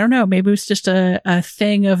don't know. Maybe it was just a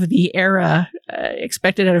thing of the era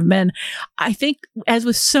expected out of men. I think, as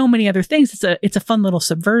with so many other things, it's a fun little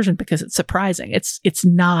subversion because it's surprising. It's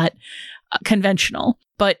not conventional,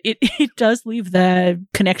 but it does leave the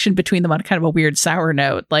connection between them on kind of a weird sour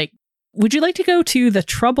note. Like, would you like to go to the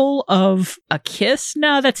trouble of a kiss?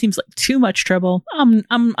 No, that seems like too much trouble. I'm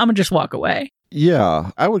gonna just walk away.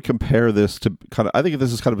 Yeah, I would compare this to I think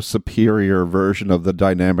this is kind of a superior version of the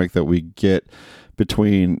dynamic that we get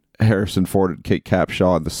between Harrison Ford and Kate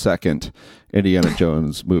Capshaw in the second Indiana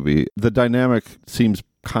Jones movie. The dynamic seems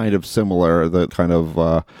kind of similar, the kind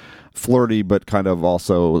of flirty, but kind of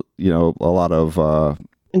also, a lot of...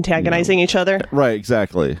 antagonizing each other. Right,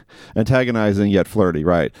 exactly. Antagonizing yet flirty,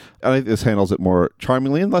 right. I think this handles it more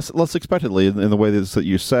charmingly and less expectedly in the way that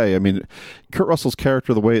you say. I mean, Kurt Russell's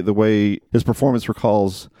character, the way his performance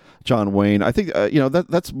recalls John Wayne, I think,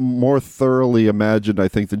 that's more thoroughly imagined, I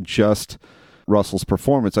think, than just Russell's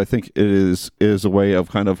performance. I think it is a way of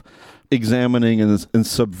kind of examining and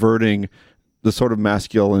subverting the sort of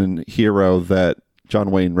masculine hero that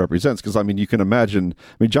John Wayne represents. Because, you can imagine,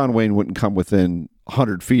 John Wayne wouldn't come within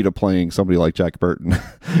 100 feet of playing somebody like Jack Burton.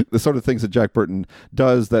 The sort of things that Jack Burton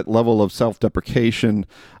does, that level of self-deprecation,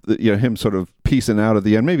 him sort of piecing out at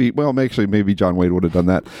the end. Maybe John Wayne would have done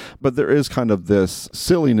that. But there is kind of this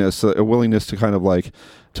silliness, a willingness to kind of like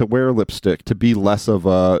to wear lipstick, to be less of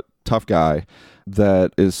a tough guy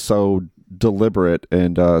that is so deliberate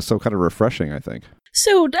and so kind of refreshing, I think.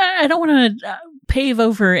 So I don't want to pave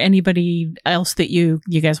over anybody else that you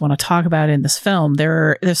guys want to talk about in this film.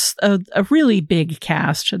 There's a really big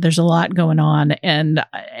cast. There's a lot going on. And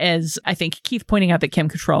as I think Keith pointing out that Kim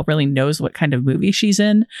Cattrall really knows what kind of movie she's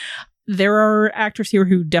in, there are actors here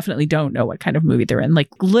who definitely don't know what kind of movie they're in. Like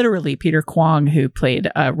literally Peter Kwong, who played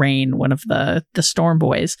Rain, one of the Storm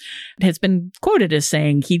Boys, has been quoted as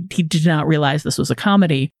saying he did not realize this was a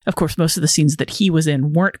comedy. Of course, most of the scenes that he was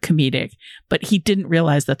in weren't comedic, but he didn't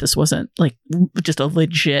realize that this wasn't like just a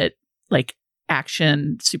legit like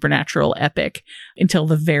action supernatural epic until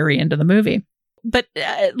the very end of the movie. But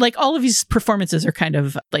like all of these performances are kind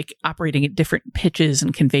of like operating at different pitches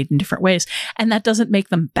and conveyed in different ways. And that doesn't make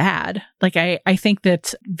them bad. Like I think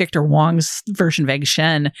that Victor Wong's version of Egg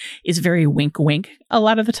Shen is very wink wink a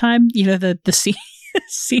lot of the time. The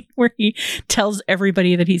scene where he tells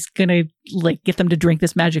everybody that he's going to like get them to drink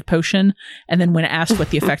this magic potion. And then when asked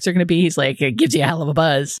what the effects are going to be, he's like, it gives you a hell of a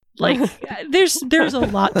buzz. Like there's a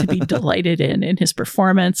lot to be delighted in his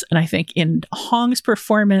performance. And I think in Hong's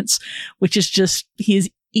performance, which is just, he's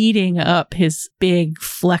eating up his big,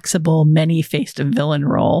 flexible, many-faced villain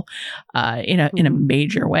role in a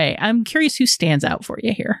major way. I'm curious who stands out for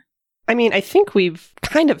you here. I think we've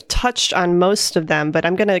kind of touched on most of them, but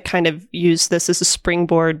I'm going to kind of use this as a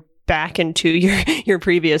springboard back into your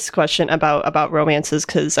previous question about romances,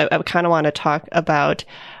 because I kind of want to talk about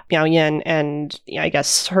Miao Yin and I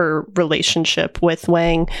guess her relationship with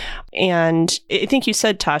Wang. And I think you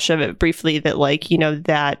said, Tasha, briefly that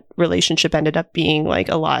that relationship ended up being like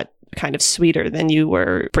a lot kind of sweeter than you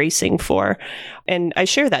were bracing for. And I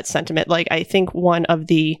share that sentiment. Like, I think one of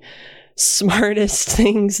the smartest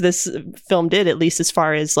things this film did, at least as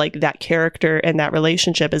far as like that character and that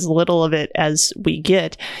relationship, as little of it as we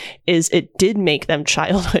get, is it did make them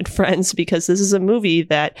childhood friends, because this is a movie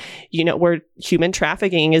that, where human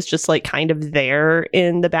trafficking is just like kind of there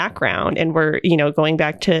in the background. And we're, going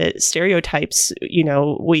back to stereotypes,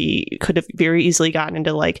 we could have very easily gotten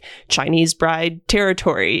into like Chinese bride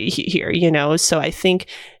territory here, So I think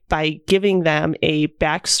by giving them a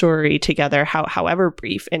backstory together, however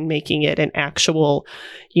brief, and making it an actual,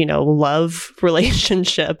 love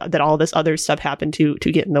relationship that all this other stuff happened to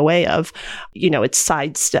get in the way of, it's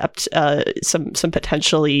sidestepped some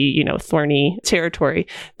potentially, thorny territory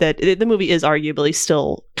that the movie is arguably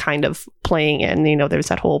still kind of playing in. There's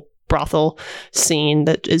that whole brothel scene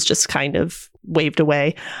that is just kind of waved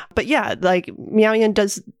away. But yeah, like Miao Yin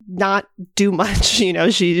does not do much,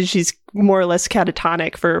 she's more or less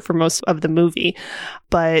catatonic for most of the movie,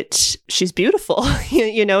 but she's beautiful,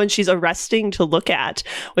 and she's arresting to look at,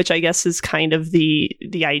 which I guess is kind of the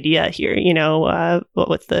idea here,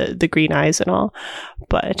 with the green eyes and all.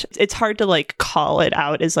 But it's hard to like call it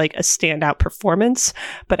out as like a standout performance,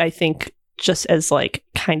 but I think just as like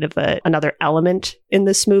kind of another element in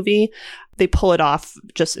this movie, they pull it off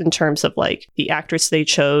just in terms of like the actress they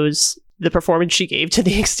chose, the performance she gave, to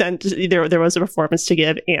the extent there was a performance to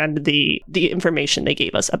give, and the information they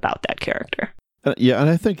gave us about that character. And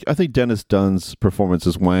I think Dennis Dunn's performance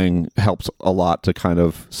as Wang helps a lot to kind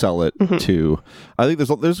of sell it too. I think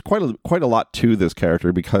there's quite a lot to this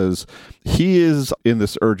character, because he is in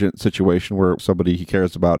this urgent situation where somebody he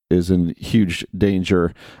cares about is in huge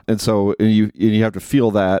danger, and so you have to feel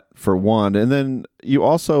that for one, and then you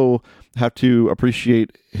also have to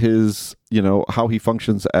appreciate his, how he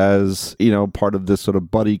functions as, part of this sort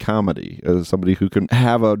of buddy comedy, as somebody who can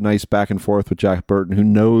have a nice back and forth with Jack Burton, who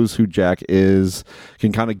knows who Jack is,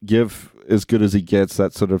 can kind of give as good as he gets,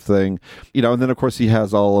 that sort of thing, and then of course he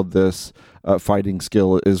has all of this fighting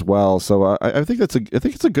skill as well. So I think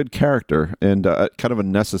it's a good character, and kind of a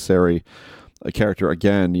necessary character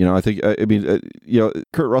again. You know, I think,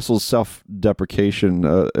 Kurt Russell's self-deprecation,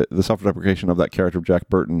 the self-deprecation of that character of Jack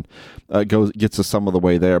Burton gets us some of the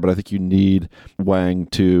way there, but I think you need Wang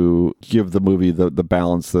to give the movie the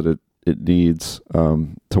balance that it needs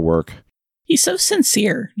to work. He's so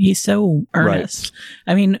sincere. He's so earnest.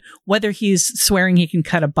 Right. I mean, whether he's swearing he can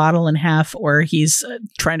cut a bottle in half or he's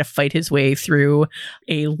trying to fight his way through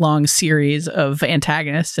a long series of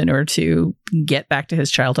antagonists in order to get back to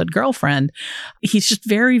his childhood girlfriend, he's just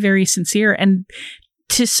very, very sincere. And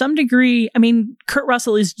to some degree, I mean, Kurt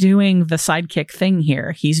Russell is doing the sidekick thing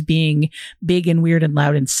here. He's being big and weird and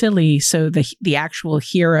loud and silly, so the actual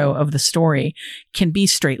hero of the story can be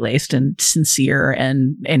straight-laced and sincere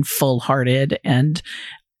and full-hearted and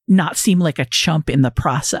not seem like a chump in the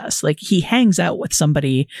process. Like, he hangs out with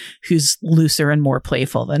somebody who's looser and more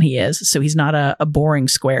playful than he is, so he's not a boring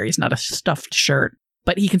square. He's not a stuffed shirt,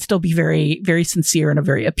 but he can still be very, very sincere in a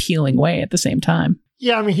very appealing way at the same time.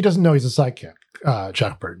 Yeah, I mean, he doesn't know he's a sidekick.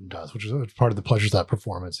 Jack Burton does, which is part of the pleasures of that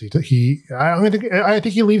performance. I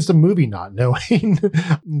think he leaves the movie not knowing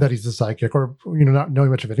that he's the sidekick, or not knowing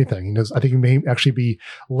much of anything. He knows. I think he may actually be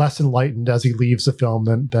less enlightened as he leaves the film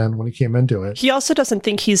than when he came into it. He also doesn't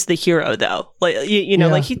think he's the hero, though. Like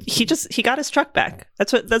like he got his truck back.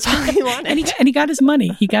 That's all he wanted, and he got his money.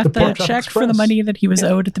 He got the check for the money that he was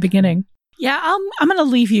owed at the beginning. Yeah, I'm going to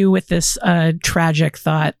leave you with this tragic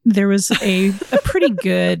thought. There was a pretty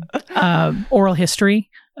good oral history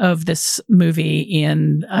of this movie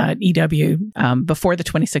in EW before the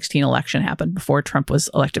 2016 election happened, before Trump was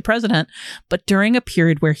elected president, but during a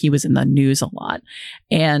period where he was in the news a lot.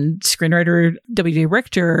 And screenwriter W.D.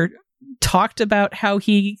 Richter talked about how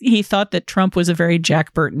he thought that Trump was a very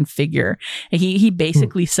Jack Burton figure. He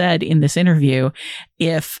basically said in this interview,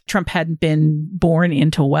 if Trump hadn't been born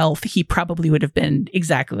into wealth, he probably would have been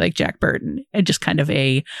exactly like Jack Burton, and just kind of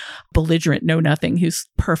a belligerent know-nothing who's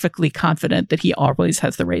perfectly confident that he always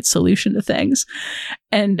has the right solution to things.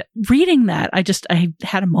 And reading that, I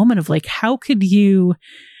had a moment of like, how could you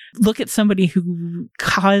look at somebody who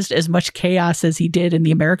caused as much chaos as he did in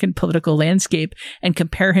the American political landscape and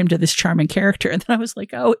compare him to this charming character? And then I was like,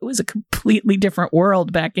 oh, it was a completely different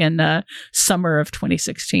world back in summer of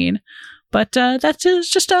 2016. But that's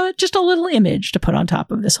just a little image to put on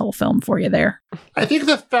top of this whole film for you there. I think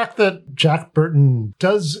the fact that Jack Burton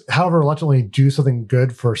does, however reluctantly, do something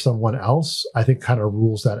good for someone else, I think kind of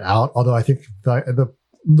rules that out. Although I think the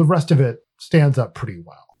rest of it stands up pretty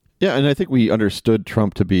well. Yeah, and I think we understood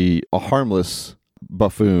Trump to be a harmless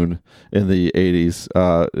buffoon in the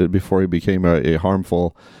 80s before he became the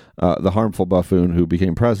harmful buffoon who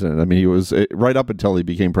became president. I mean, he was, right up until he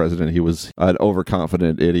became president, he was an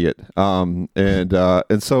overconfident idiot. And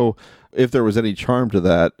so if there was any charm to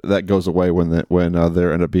that, that goes away when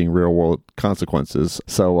there end up being real world consequences.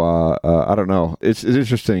 So I don't know. It's an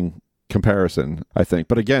interesting comparison, I think.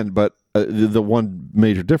 But again, the one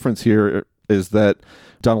major difference here is that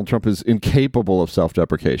Donald Trump is incapable of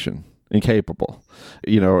self-deprecation. Incapable,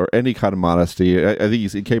 or any kind of modesty. I think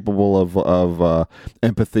he's incapable of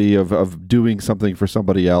empathy, of doing something for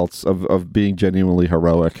somebody else, of being genuinely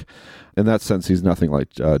heroic. In that sense, he's nothing like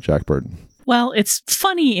Jack Burton. Well, it's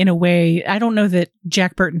funny in a way. I don't know that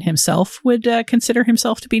Jack Burton himself would consider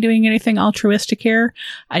himself to be doing anything altruistic here.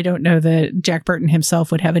 I don't know that Jack Burton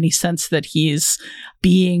himself would have any sense that he's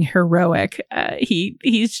being heroic.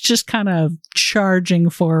 He's just kind of charging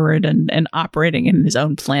forward and operating in his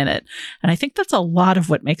own planet. And I think that's a lot of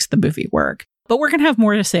what makes the movie work. But we're going to have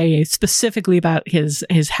more to say specifically about his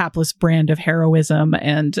hapless brand of heroism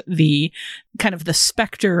and the kind of the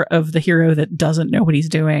specter of the hero that doesn't know what he's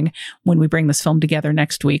doing when we bring this film together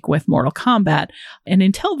next week with Mortal Kombat. And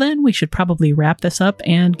until then, we should probably wrap this up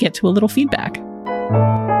and get to a little feedback.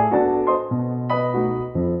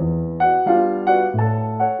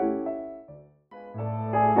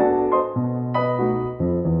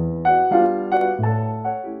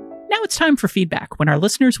 It's time for feedback, when our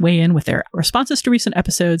listeners weigh in with their responses to recent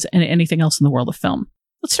episodes and anything else in the world of film.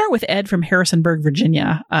 Let's start with Ed from Harrisonburg,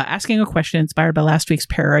 Virginia, asking a question inspired by last week's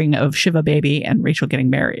pairing of Shiva Baby and Rachel getting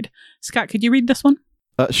married. Scott, could you read this one?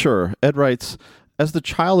 Sure. Ed writes, as the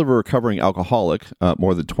child of a recovering alcoholic,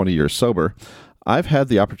 more than 20 years sober, I've had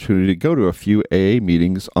the opportunity to go to a few AA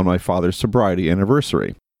meetings on my father's sobriety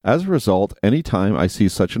anniversary. As a result, anytime I see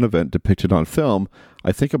such an event depicted on film,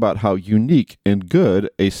 I think about how unique and good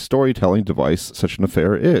a storytelling device such an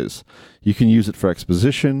affair is. You can use it for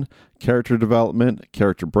exposition, character development,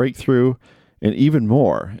 character breakthrough, and even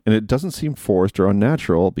more, and it doesn't seem forced or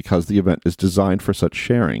unnatural because the event is designed for such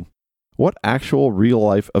sharing. What actual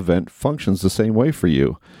real-life event functions the same way for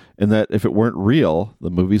you, and that if it weren't real, the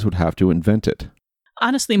movies would have to invent it?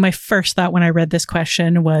 Honestly, my first thought when I read this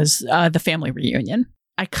question was the family reunion.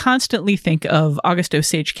 I constantly think of August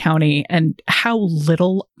Osage County and how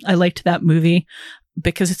little I liked that movie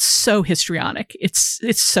because it's so histrionic. It's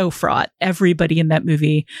so fraught. Everybody in that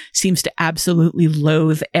movie seems to absolutely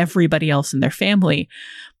loathe everybody else in their family.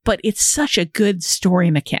 But it's such a good story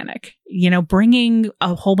mechanic, bringing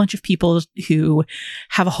a whole bunch of people who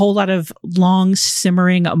have a whole lot of long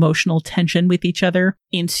simmering emotional tension with each other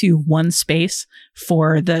into one space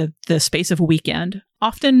for the space of a weekend.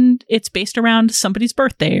 Often it's based around somebody's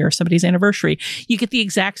birthday or somebody's anniversary. You get the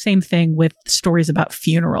exact same thing with stories about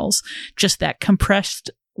funerals, just that compressed.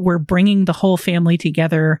 We're bringing the whole family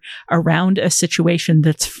together around a situation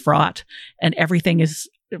that's fraught and everything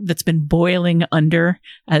that's been boiling under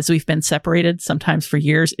as we've been separated, sometimes for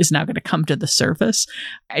years, is now going to come to the surface.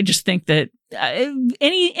 I just think that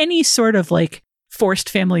any sort of like forced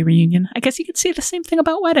family reunion, I guess you could say the same thing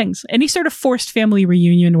about weddings. Any sort of forced family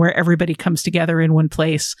reunion where everybody comes together in one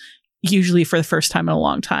place, usually for the first time in a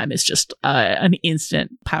long time, is just an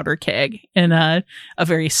instant powder keg and a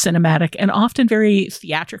very cinematic and often very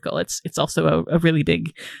theatrical. It's also a really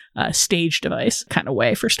big stage device kind of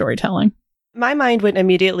way for storytelling. My mind went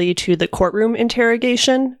immediately to the courtroom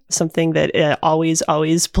interrogation, something that always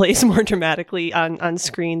plays more dramatically on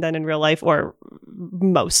screen than in real life, or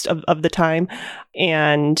most of the time.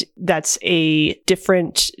 And that's a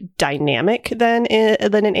different dynamic than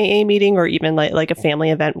an AA meeting, or even like a family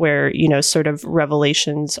event where, sort of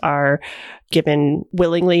revelations are given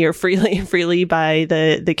willingly or freely by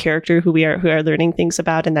the character who are learning things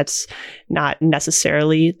about. And that's not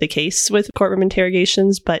necessarily the case with courtroom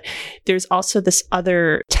interrogations, but there's also this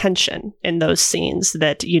other tension in those scenes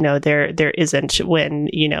that, there isn't when,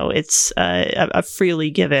 it's a freely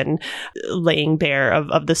given laying bare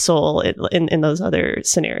of the soul in those other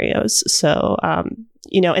scenarios. So,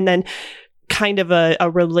 and then kind of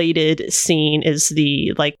a related scene is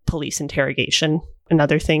the police interrogation.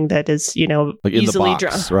 Another thing that is, like in easily the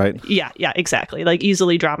box, right? Yeah, exactly. Like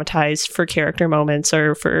easily dramatized for character moments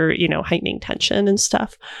or for, heightening tension and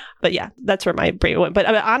stuff. But yeah, that's where my brain went. But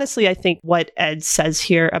honestly, I think what Ed says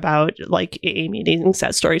here about AA meetings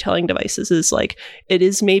as storytelling devices is it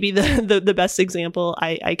is maybe the best example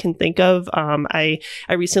I can think of. I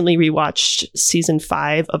recently rewatched season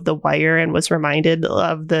 5 of The Wire and was reminded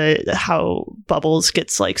of how Bubbles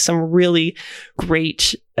gets some really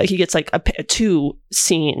great. He gets 2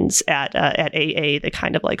 scenes at AA that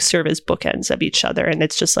kind of serve as bookends of each other, and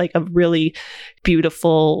it's just a really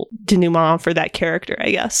beautiful denouement for that character,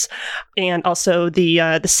 I guess. And also the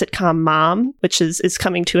sitcom Mom, which is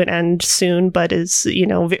coming to an end soon, but is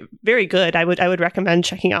very good. I would recommend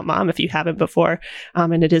checking out Mom if you haven't before.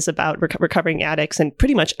 And it is about recovering addicts, and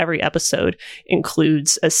pretty much every episode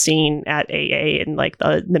includes a scene at AA, and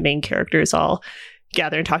the main characters all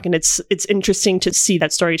gather and talk. And it's interesting to see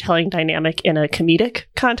that storytelling dynamic in a comedic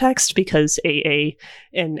context, because AA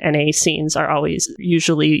and NA scenes are always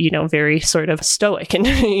usually, very sort of stoic and,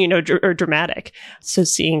 or dramatic. So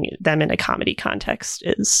seeing them in a comedy context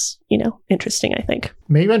is, interesting, I think.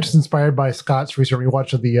 Maybe I'm just inspired by Scott's recent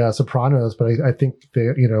rewatch of The Sopranos, but I think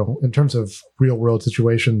that, in terms of real world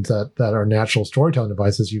situations that are natural storytelling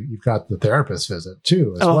devices, you've got the therapist visit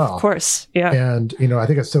too, as well. Of course. Yeah. And, I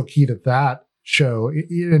think it's so key to that show,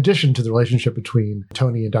 in addition to the relationship between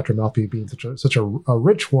Tony and Dr. Melfi being such a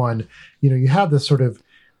rich one, you have this sort of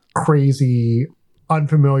crazy,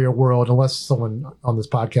 unfamiliar world, unless someone on this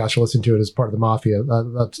podcast will listen to it as part of the mafia,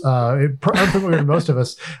 that's unfamiliar to most of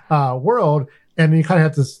us, world. And you kind of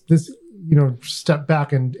have this step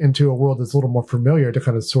back into a world that's a little more familiar to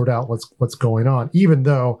kind of sort out what's going on, even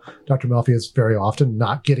though Dr. Melfi is very often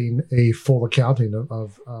not getting a full accounting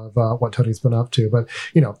of what Tony's been up to. But,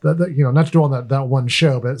 not to do on that one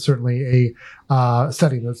show, but certainly a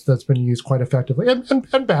setting that's been used quite effectively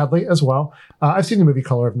and badly as well. I've seen the movie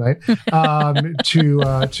Color of Night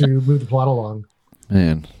to move the plot along.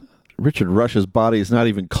 Man. Richard Rush's body is not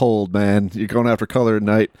even cold, man. You're going after Color at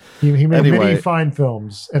Night. He made many fine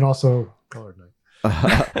films, and also Color at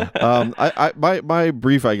Night. My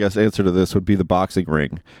brief, I guess, answer to this would be The Boxing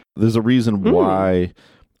Ring. There's a reason why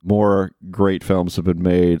more great films have been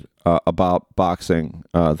made about boxing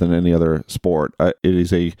than any other sport. It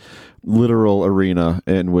is a literal arena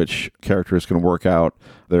in which characters can work out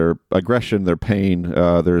their aggression, their pain,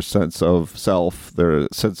 their sense of self, their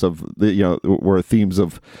sense of where themes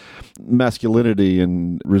of masculinity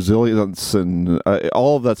and resilience and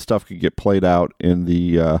all of that stuff could get played out in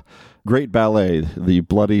the great ballet, the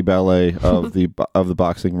bloody ballet of the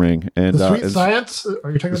boxing ring, and the sweet science.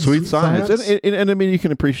 Are you talking about the sweet science? And I mean, you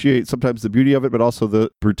can appreciate sometimes the beauty of it, but also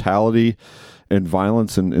the brutality and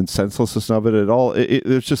violence and senselessness of it.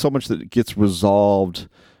 There's just so much that gets resolved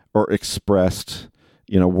or expressed,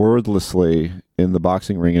 wordlessly in the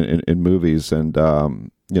boxing ring in movies, and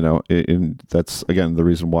that's again the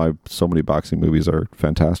reason why so many boxing movies are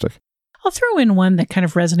fantastic. I'll throw in one that kind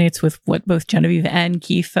of resonates with what both Genevieve and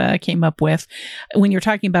Keith came up with when you're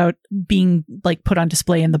talking about being like put on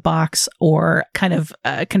display in the box or kind of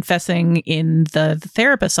confessing in the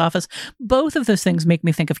therapist's office. Both of those things make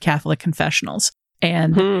me think of Catholic confessionals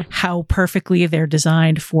and how perfectly they're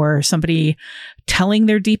designed for somebody telling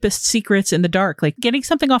their deepest secrets in the dark, like getting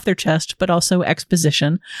something off their chest, but also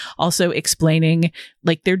exposition, also explaining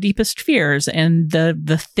like their deepest fears and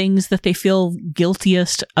the things that they feel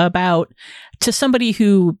guiltiest about to somebody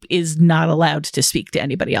who is not allowed to speak to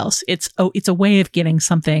anybody else. It's a way of getting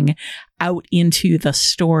something out into the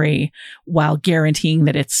story while guaranteeing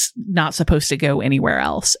that it's not supposed to go anywhere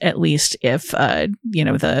else, at least if,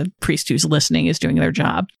 the priest who's listening is doing their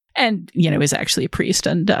job and, is actually a priest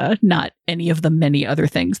and not any of the many other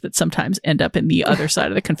things that sometimes end up in the other side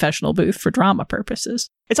of the confessional booth for drama purposes.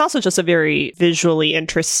 It's also just a very visually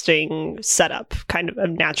interesting setup, kind of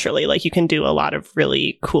naturally. Like you can do a lot of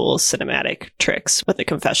really cool cinematic tricks with the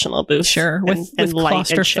confessional booth. Sure, with light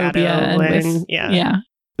claustrophobia and yeah.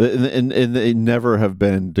 And they never have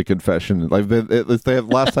been to confession. Like they have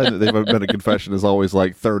last time that they've been to confession is always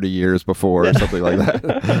like 30 years before or something like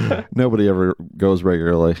that. Nobody ever goes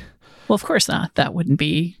regularly. Well, of course not. That wouldn't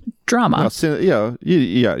be drama. No,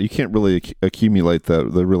 you can't really accumulate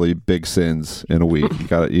the really big sins in a week.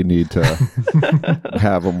 You need to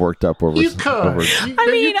have them worked up over. You could.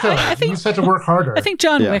 I think you just have to work harder. I think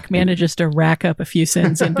John Wick manages to rack up a few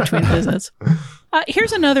sins in between visits.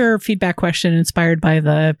 Here's another feedback question inspired by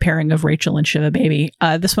the pairing of Rachel and Shiva Baby.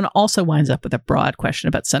 This one also winds up with a broad question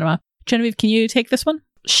about cinema. Genevieve, can you take this one?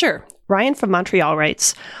 Sure. Ryan from Montreal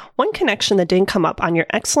writes, one connection that didn't come up on your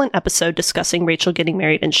excellent episode discussing Rachel Getting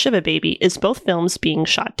Married and Shiva Baby is both films being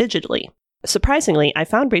shot digitally. Surprisingly, I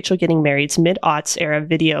found Rachel Getting Married's mid-aughts era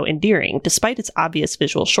video endearing, despite its obvious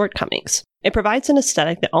visual shortcomings. It provides an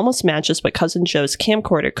aesthetic that almost matches what Cousin Joe's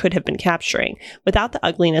camcorder could have been capturing, without the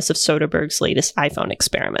ugliness of Soderbergh's latest iPhone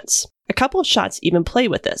experiments. A couple of shots even play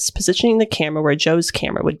with this, positioning the camera where Joe's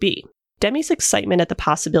camera would be. Demi's excitement at the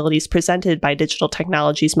possibilities presented by digital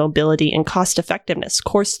technology's mobility and cost-effectiveness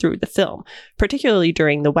coursed through the film, particularly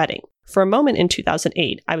during the wedding. For a moment in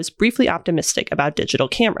 2008, I was briefly optimistic about digital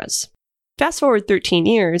cameras. Fast forward 13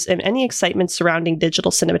 years, and any excitement surrounding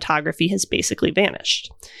digital cinematography has basically vanished.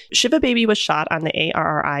 Shiva Baby was shot on the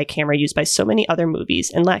ARRI camera used by so many other movies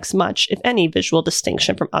and lacks much, if any, visual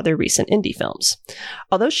distinction from other recent indie films.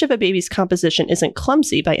 Although Shiva Baby's composition isn't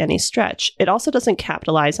clumsy by any stretch, it also doesn't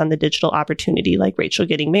capitalize on the digital opportunity like Rachel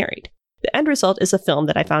Getting Married. The end result is a film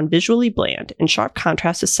that I found visually bland, in sharp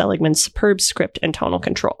contrast to Seligman's superb script and tonal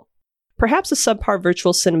control. Perhaps a subpar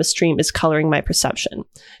virtual cinema stream is coloring my perception.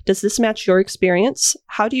 Does this match your experience?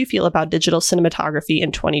 How do you feel about digital cinematography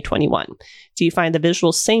in 2021? Do you find the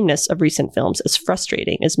visual sameness of recent films as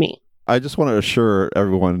frustrating as me? I just want to assure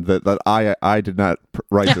everyone that I did not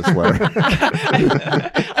write this letter.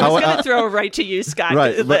 I was going to throw it right to you, Scott.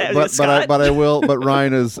 Right, but I will. But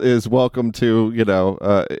Ryan is welcome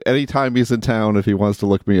to anytime he's in town if he wants to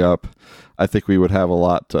look me up. I think we would have a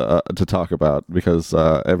lot to talk about because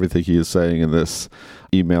everything he is saying in this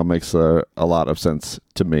email makes a lot of sense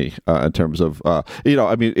to me in terms of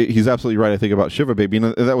he's absolutely right. I think about Shiva Baby,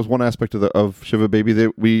 and that was one aspect of Shiva Baby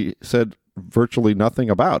that we said virtually nothing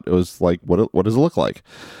about. It was like, what does it look like?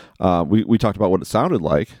 We talked about what it sounded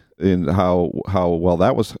like and how well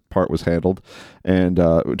that part was handled, and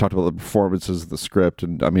we talked about the performances, the script,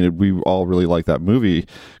 and I mean we all really like that movie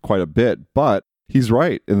quite a bit. But he's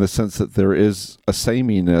right in the sense that there is a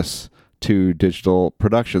sameness to digital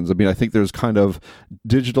productions. I mean, I think there's kind of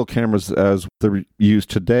digital cameras as they're used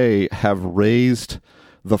today have raised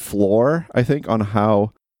the floor, I think, on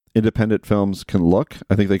how independent films can look.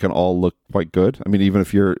 I think they can all look quite good. I mean, even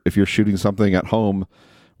if you're shooting something at home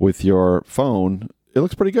with your phone, it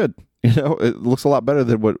looks pretty good. It looks a lot better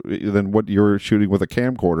than what you were shooting with a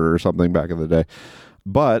camcorder or something back in the day.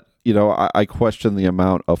 But, I question the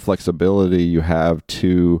amount of flexibility you have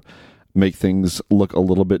to make things look a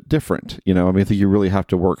little bit different. I think you really have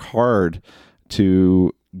to work hard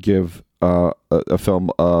to give a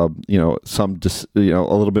film, some, a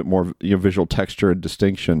little bit more visual texture and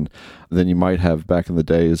distinction than you might have back in the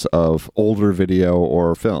days of older video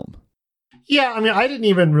or film. Yeah, I mean, I didn't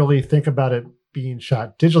even really think about it being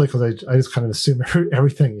shot digitally because I just kind of assume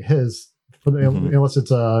everything is. Unless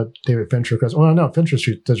it's David Fincher, because Fincher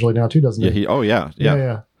shoots digitally now too, doesn't he? Yeah.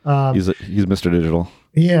 He's Mr. Digital.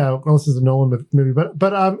 Yeah, well, this is a Nolan movie,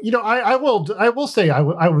 but I will say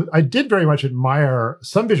I did very much admire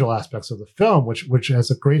some visual aspects of the film, which has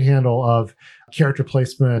a great handle of character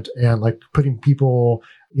placement and like putting people,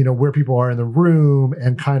 where people are in the room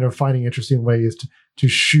and kind of finding interesting ways to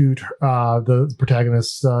shoot the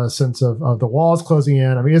protagonist's sense of the walls closing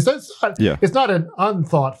in. I mean, it's not an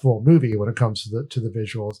unthoughtful movie when it comes to the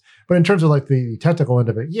visuals, but in terms of like the technical end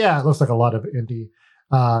of it, it looks like a lot of indie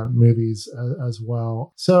movies as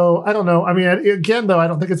well. So I don't know. I mean, again, though, I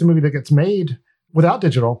don't think it's a movie that gets made without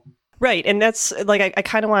digital. Right. And that's like, I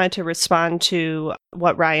kind of wanted to respond to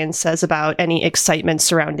what Ryan says about any excitement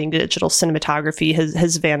surrounding digital cinematography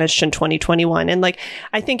has vanished in 2021. And like,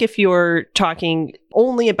 I think if you're talking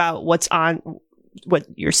only about what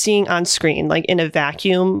you're seeing on screen, like in a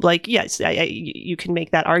vacuum, like, yes, you can make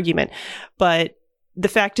that argument. But the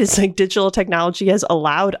fact is, like, digital technology has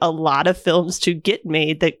allowed a lot of films to get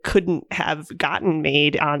made that couldn't have gotten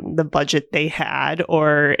made on the budget they had,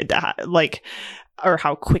 or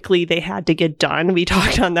how quickly they had to get done. We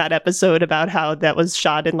talked on that episode about how that was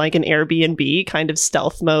shot in like an Airbnb kind of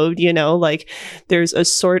stealth mode, like there's a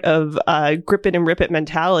sort of grip it and rip it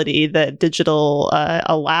mentality that digital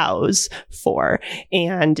allows for.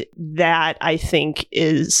 And that, I think,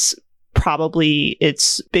 is probably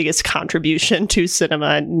its biggest contribution to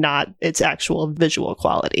cinema, not its actual visual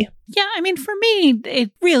quality. Yeah, I mean, for me,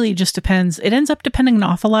 it really just depends. It ends up depending an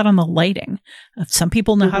awful lot on the lighting. Some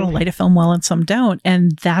people know how to light a film well and some don't.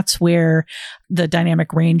 And that's where the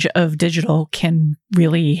dynamic range of digital can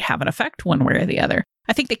really have an effect one way or the other.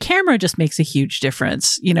 I think the camera just makes a huge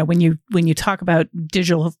difference. When you talk about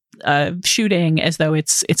digital shooting as though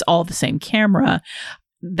it's all the same camera,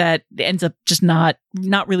 that ends up just not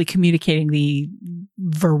really communicating the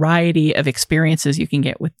variety of experiences you can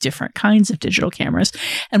get with different kinds of digital cameras.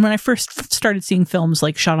 And when I first started seeing films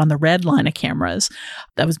like shot on the red line of cameras,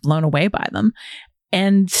 I was blown away by them.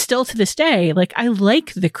 And still to this day, like, I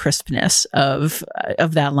like the crispness of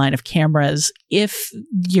that line of cameras if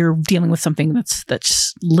you're dealing with something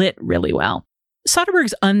that's lit really well.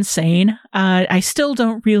 Soderbergh's Unsane. I still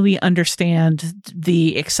don't really understand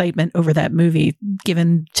the excitement over that movie,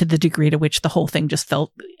 given to the degree to which the whole thing just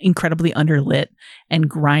felt incredibly underlit and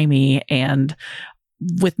grimy and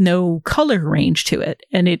with no color range to it.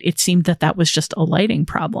 And it seemed that was just a lighting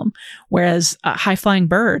problem. Whereas High Flying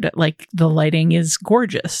Bird, like, the lighting is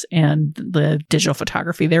gorgeous and the digital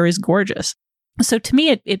photography there is gorgeous. So to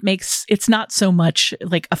me, it's not so much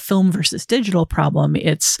like a film versus digital problem.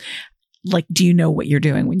 It's like, do you know what you're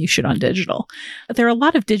doing when you shoot on digital? There are a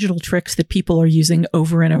lot of digital tricks that people are using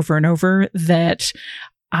over and over and over that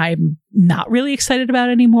I'm not really excited about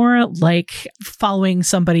anymore, like following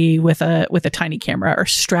somebody with a tiny camera or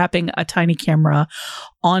strapping a tiny camera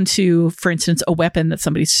onto, for instance, a weapon that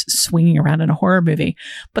somebody's swinging around in a horror movie.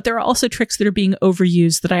 But there are also tricks that are being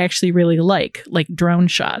overused that I actually really like drone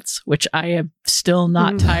shots, which I am still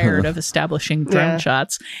not tired of establishing drone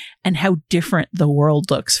shots and how different the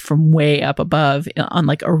world looks from way up above on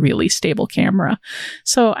like a really stable camera.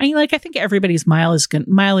 So I think everybody's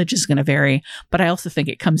mileage is going to vary, but I also think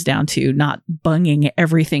it comes down to not bunging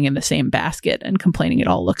everything in the same basket and complaining it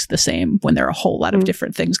all looks the same when there are a whole lot of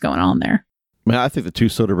different things going on there. I think the two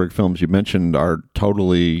Soderbergh films you mentioned are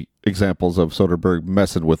totally examples of Soderbergh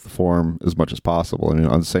messing with the form as much as possible. I mean,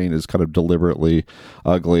 Unsane is kind of deliberately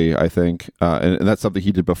ugly, I think. And that's something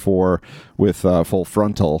he did before with Full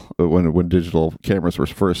Frontal when digital cameras were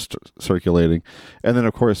first circulating. And then,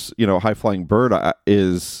 of course, High Flying Bird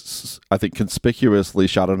is, I think, conspicuously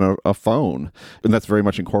shot on a phone. And that's very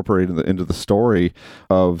much incorporated into the story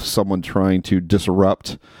of someone trying to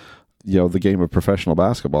disrupt the game of professional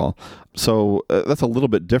basketball. So that's a little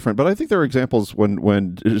bit different, but I think there are examples when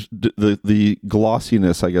the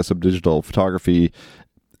glossiness, I guess, of digital photography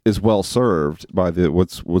is well served by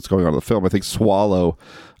what's going on in the film. I think Swallow,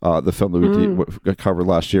 the film that we covered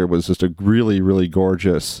last year, was just a really, really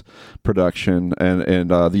gorgeous production, and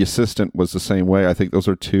The Assistant was the same way. I think those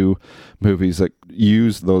are two movies that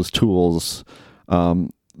use those tools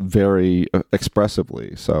very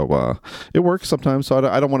expressively. So it works sometimes. So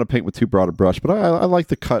I don't want to paint with too broad a brush, but I like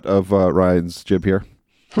the cut of Ryan's jib here.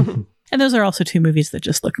 And those are also two movies that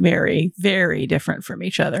just look very, very different from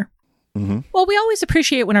each other. Mm-hmm. Well, we always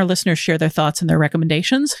appreciate when our listeners share their thoughts and their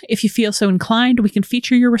recommendations. If you feel so inclined, we can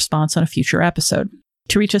feature your response on a future episode.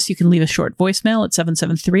 To reach us, you can leave a short voicemail at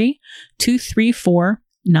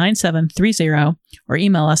 773-234-9730 or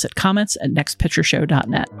email us at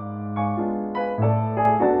comments@nextpictureshow.net.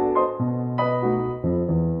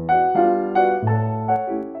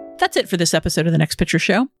 That's it for this episode of The Next Picture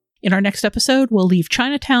Show. In our next episode, we'll leave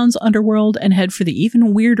Chinatown's underworld and head for the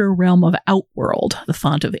even weirder realm of Outworld, the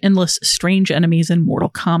font of endless, strange enemies in Mortal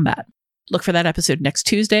Kombat. Look for that episode next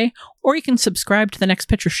Tuesday, or you can subscribe to The Next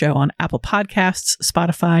Picture Show on Apple Podcasts,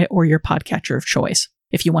 Spotify, or your podcatcher of choice.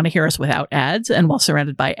 If you want to hear us without ads and while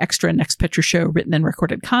surrounded by extra Next Picture Show written and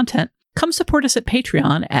recorded content, come support us at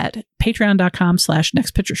Patreon at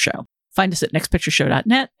patreon.com/nextpictureshow. Find us at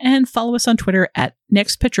nextpictureshow.net and follow us on Twitter at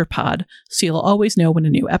nextpicturepod so you'll always know when a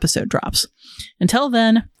new episode drops. Until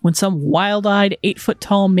then, when some wild-eyed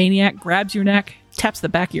 8-foot-tall maniac grabs your neck, taps the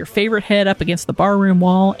back of your favorite head up against the barroom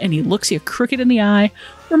wall, and he looks you crooked in the eye,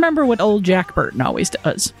 remember what old Jack Burton always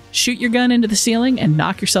does. Shoot your gun into the ceiling and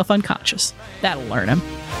knock yourself unconscious. That'll learn him.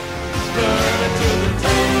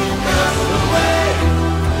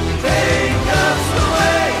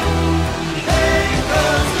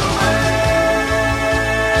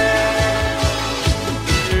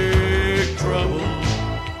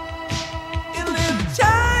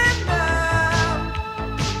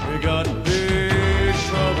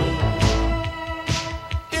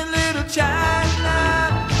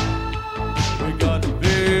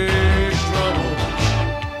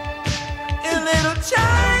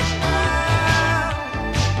 China.